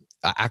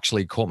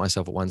actually caught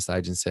myself at one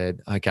stage and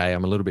said, okay,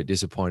 I'm a little bit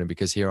disappointed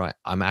because here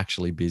I'm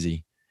actually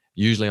busy.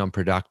 Usually I'm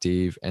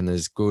productive and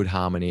there's good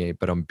harmony,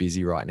 but I'm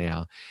busy right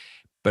now.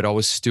 But I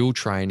was still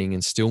training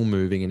and still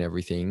moving and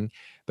everything.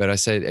 But I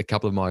said, a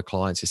couple of my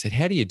clients, I said,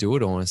 how do you do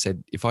it all? And I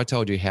said, if I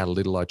told you how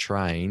little I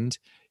trained,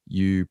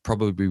 you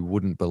probably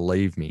wouldn't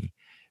believe me.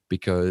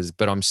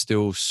 But I'm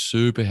still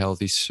super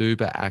healthy,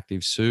 super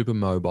active, super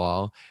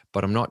mobile,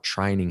 but I'm not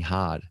training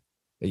hard.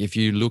 Like if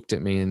you looked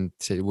at me and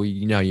said, well,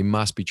 you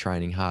must be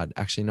training hard.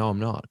 Actually, no, I'm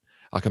not.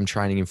 Like I'm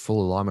training in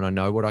full alignment. I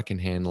know what I can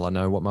handle. I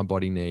know what my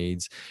body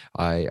needs.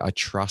 I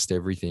trust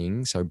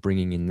everything. So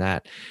bringing in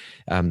that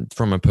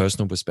from a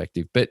personal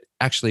perspective. But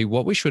actually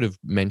what we should have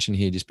mentioned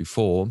here just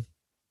before,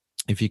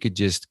 if you could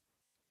just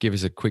give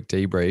us a quick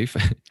debrief.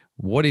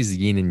 What is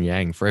yin and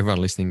yang for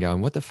everyone listening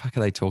going, what the fuck are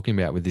they talking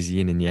about with this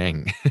yin and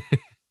yang?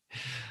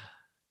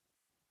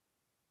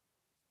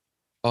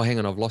 Oh, hang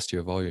on. I've lost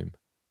your volume.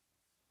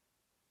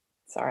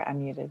 Sorry,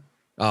 I'm muted.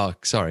 Oh,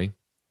 sorry.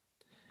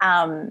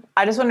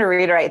 I just want to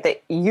reiterate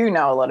that you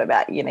know a lot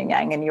about yin and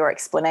yang, and your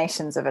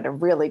explanations of it are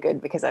really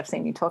good because I've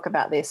seen you talk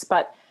about this.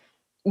 But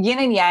yin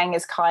and yang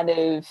is kind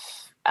of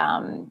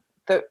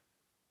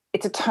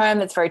it's a term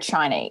that's very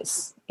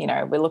Chinese.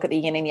 We look at the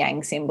yin and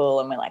yang symbol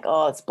and we're like,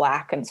 oh, it's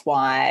black and it's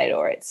white,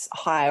 or it's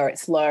high or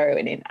it's low.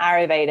 And in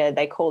Ayurveda,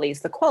 they call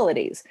these the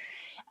qualities.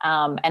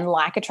 And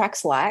like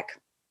attracts like.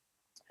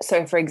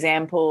 So, for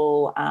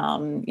example,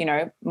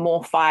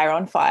 more fire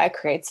on fire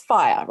creates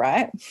fire,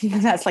 right?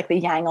 That's like the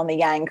yang on the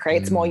yang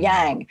creates more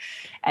yang.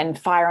 And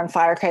fire on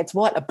fire creates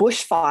what? A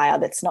bushfire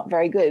that's not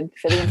very good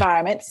for the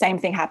environment. Same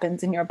thing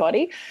happens in your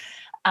body.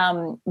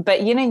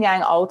 But yin and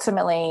yang,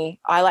 ultimately,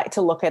 I like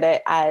to look at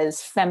it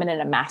as feminine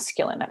and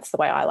masculine. That's the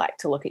way I like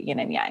to look at yin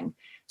and yang.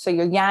 So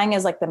your yang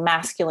is like the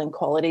masculine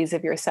qualities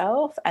of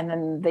yourself, and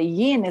then the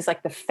yin is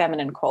like the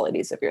feminine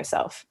qualities of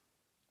yourself.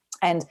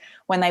 And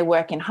when they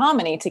work in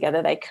harmony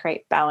together, they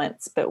create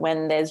balance. But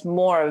when there's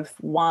more of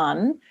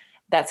one,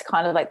 that's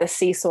kind of like the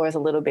seesaw is a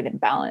little bit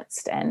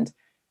imbalanced. And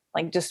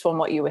like just from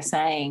what you were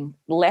saying,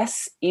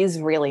 less is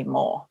really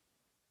more.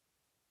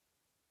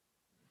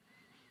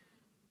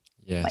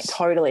 Yes. Like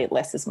totally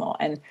less is more.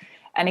 And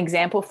an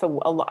example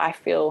for a lot, I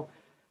feel,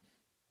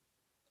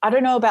 I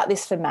don't know about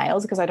this for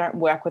males because I don't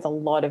work with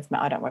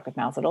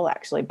males at all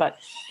actually, but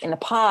in the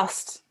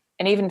past,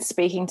 and even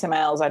speaking to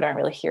males, I don't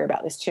really hear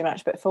about this too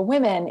much. But for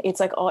women, it's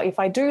like, oh, if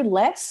I do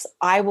less,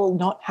 I will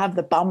not have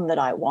the bum that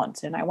I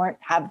want, and I won't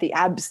have the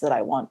abs that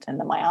I want,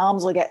 and then my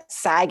arms will get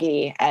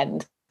saggy,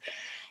 and,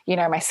 you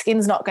know, my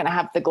skin's not going to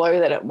have the glow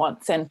that it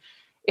wants. And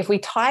if we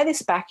tie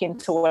this back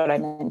into what I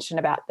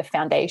mentioned about the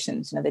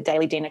foundations, you know, the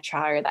daily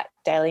dinacharya, that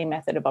daily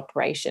method of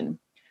operation,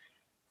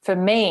 for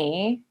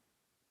me,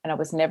 and I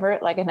was never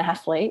like an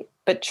athlete,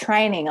 but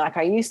training, like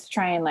I used to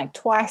train like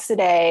twice a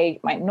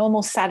day. My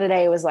normal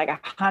Saturday was like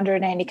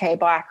 180K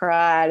bike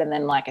ride and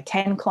then like a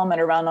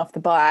 10-kilometer run off the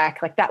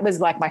bike. Like that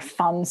was like my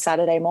fun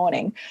Saturday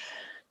morning.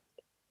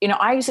 You know,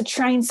 I used to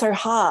train so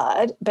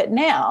hard, but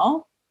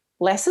now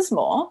less is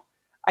more.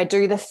 I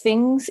do the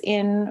things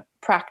in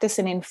practice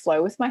and in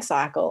flow with my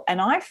cycle. And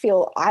I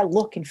feel I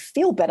look and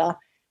feel better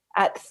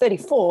at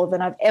 34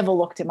 than I've ever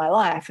looked in my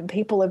life. And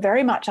people are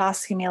very much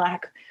asking me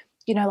like,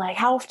 you know, like,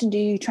 how often do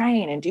you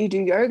train and do you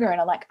do yoga? And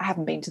I'm like, I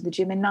haven't been to the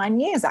gym in 9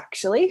 years,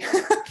 actually.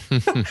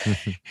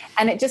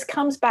 And it just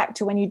comes back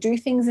to when you do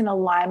things in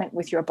alignment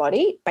with your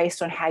body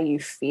based on how you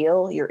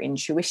feel, your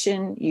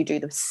intuition, you do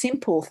the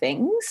simple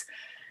things,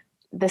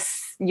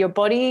 your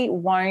body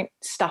won't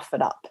stuff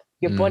it up.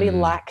 Your body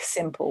lacks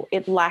simple.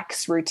 It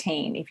lacks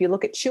routine. If you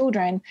look at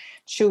children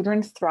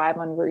thrive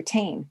on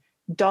routine.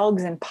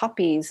 Dogs and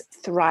puppies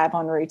thrive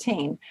on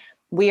routine.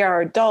 We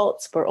are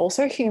adults, we're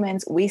also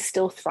humans. We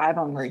still thrive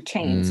on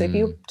routine. So if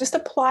you just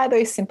apply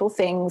those simple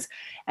things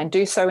and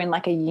do so in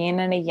like a yin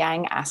and a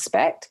yang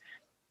aspect,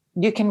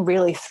 you can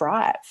really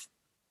thrive.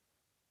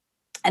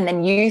 And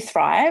then you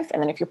thrive.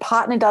 And then if your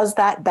partner does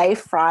that, they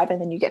thrive, and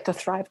then you get to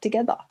thrive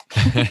together.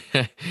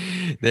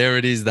 There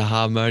it is, the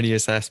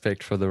harmonious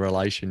aspect for the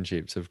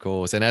relationships, of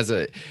course. And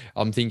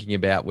I'm thinking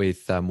about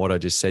with what I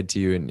just said to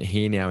you, and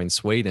here now in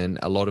Sweden,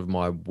 a lot of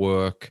my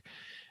work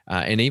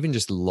and even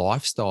just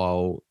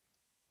lifestyle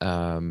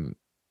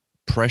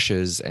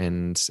pressures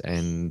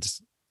and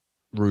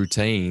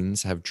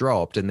routines have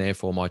dropped, and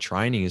therefore my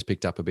training has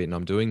picked up a bit, and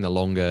I'm doing the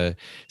longer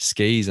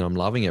skis and I'm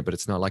loving it, but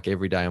it's not like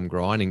every day I'm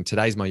grinding.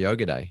 Today's my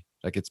yoga day.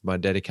 Like it's my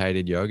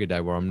dedicated yoga day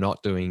where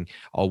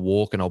I'll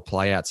walk and I'll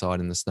play outside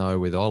in the snow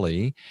with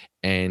Ollie,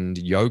 and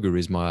yoga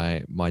is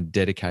my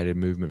dedicated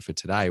movement for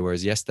today.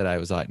 Whereas yesterday it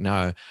was like,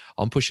 no,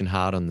 I'm pushing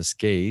hard on the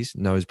skis,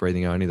 nose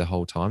breathing only the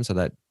whole time. So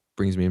that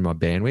brings me in my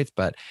bandwidth,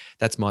 but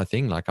that's my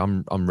thing. Like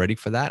I'm ready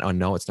for that. I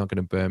know it's not going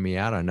to burn me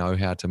out. I know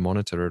how to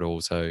monitor it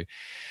all. So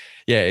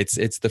yeah,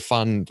 it's the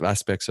fun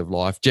aspects of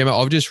life. Gemma,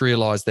 I've just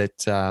realized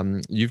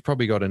that you've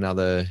probably got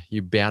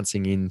you're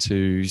bouncing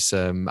into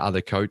some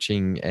other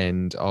coaching,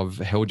 and I've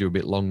held you a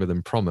bit longer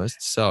than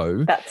promised.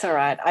 So that's all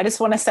right. I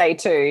just want to say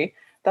too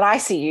that I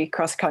see you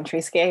cross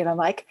country skiing and I'm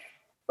like,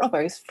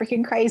 Robbo's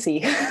freaking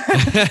crazy.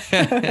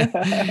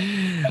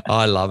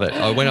 I love it.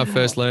 When I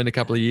first learned a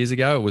couple of years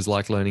ago, it was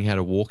like learning how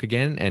to walk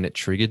again, and it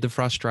triggered the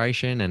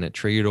frustration, and it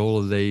triggered all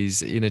of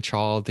these inner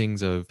child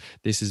things of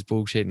this is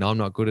bullshit and I'm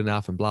not good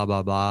enough and blah,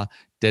 blah, blah.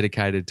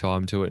 Dedicated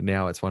time to it.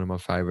 Now it's one of my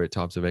favorite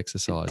types of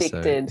exercise.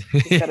 Addicted.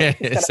 He's got a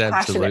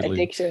passionate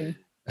addiction,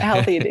 a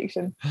healthy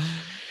addiction.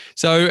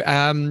 So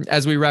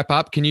as we wrap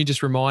up, can you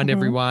just remind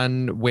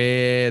everyone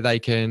where they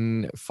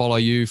can follow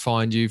you,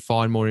 find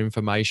more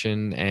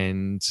information,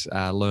 and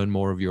learn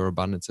more of your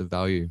abundance of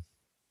value?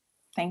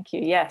 Thank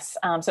you. Yes.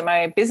 So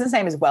my business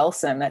name is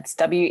Wellsome. That's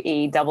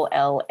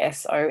WELLSOME.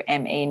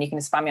 And you can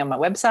just find me on my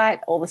website.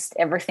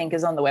 Everything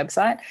is on the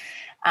website.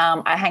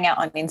 I hang out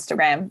on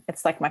Instagram.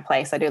 It's like my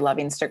place. I do love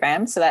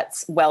Instagram. So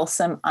that's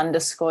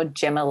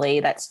Wellsome_Gemma Lee.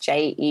 That's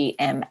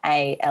JEMALLE.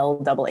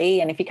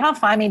 And if you can't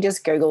find me,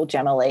 just Google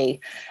Gemma Lee.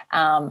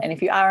 And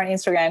if you are on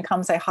Instagram,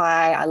 come say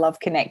hi. I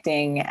love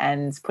connecting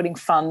and putting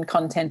fun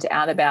content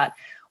out about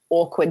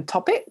awkward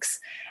topics.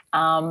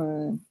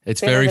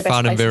 It's very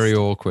fun and very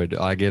awkward.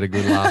 I get a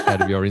good laugh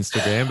out of your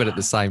Instagram, but at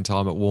the same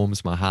time, it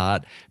warms my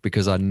heart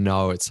because I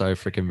know it's so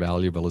freaking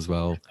valuable as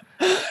well.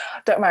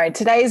 Don't worry.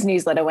 Today's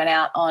newsletter went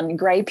out on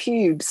grey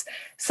pubes,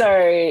 so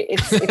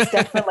it's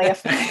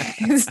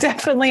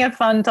definitely a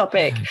fun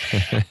topic.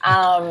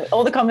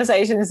 All the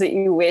conversations that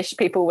you wish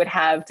people would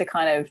have to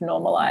kind of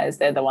normalize,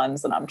 they're the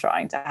ones that I'm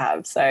trying to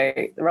have. So,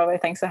 Robbo,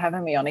 thanks for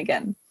having me on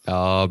again.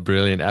 Oh,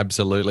 brilliant.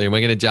 Absolutely. And we're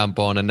going to jump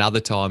on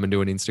another time and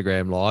do an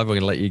Instagram live. We're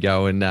going to let you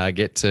go and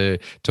get to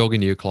talking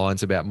to your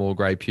clients about more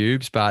grey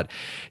pubes. But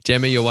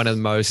Gemma, you're one of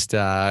the most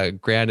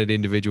grounded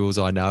individuals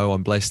I know.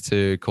 I'm blessed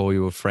to call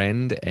you a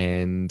friend,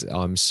 and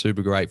I'm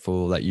super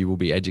grateful that you will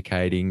be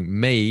educating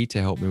me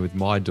to help me with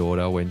my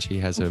daughter when she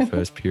has her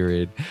first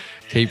period.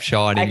 Keep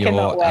shining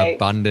your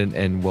abundant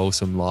and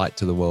wholesome light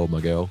to the world, my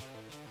girl.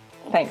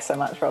 Thanks so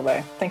much,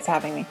 Robbo. Thanks for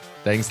having me.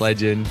 Thanks,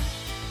 legend.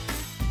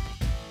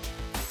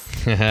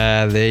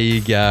 There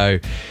you go.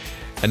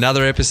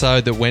 Another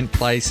episode that went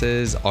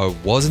places I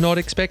was not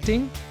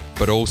expecting,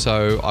 but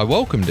also I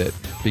welcomed it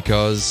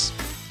because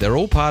they're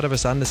all part of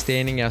us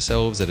understanding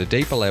ourselves at a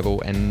deeper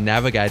level and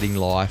navigating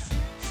life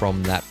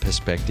from that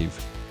perspective.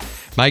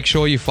 Make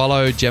sure you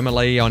follow Gemma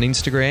Lee on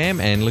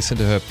Instagram and listen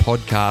to her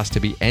podcast to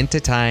be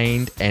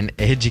entertained and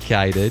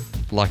educated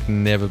like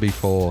never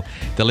before.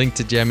 The link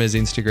to Gemma's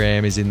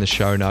Instagram is in the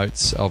show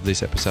notes of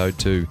this episode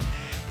too.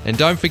 And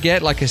don't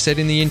forget, like I said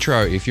in the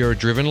intro, if you're a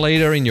driven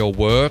leader in your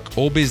work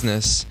or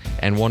business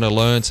and want to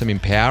learn some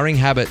empowering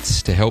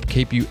habits to help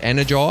keep you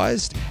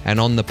energized and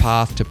on the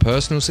path to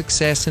personal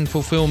success and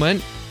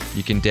fulfillment,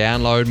 you can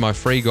download my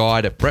free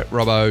guide at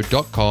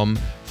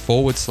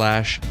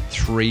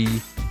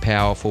brettrobbo.com/3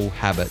 powerful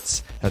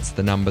habits. That's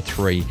the number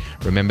 3.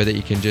 Remember that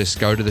you can just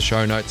go to the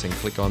show notes and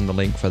click on the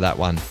link for that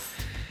one.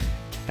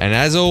 And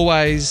as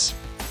always,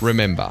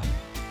 remember,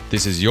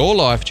 this is your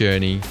life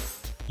journey,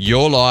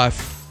 your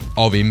life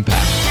of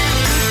impact.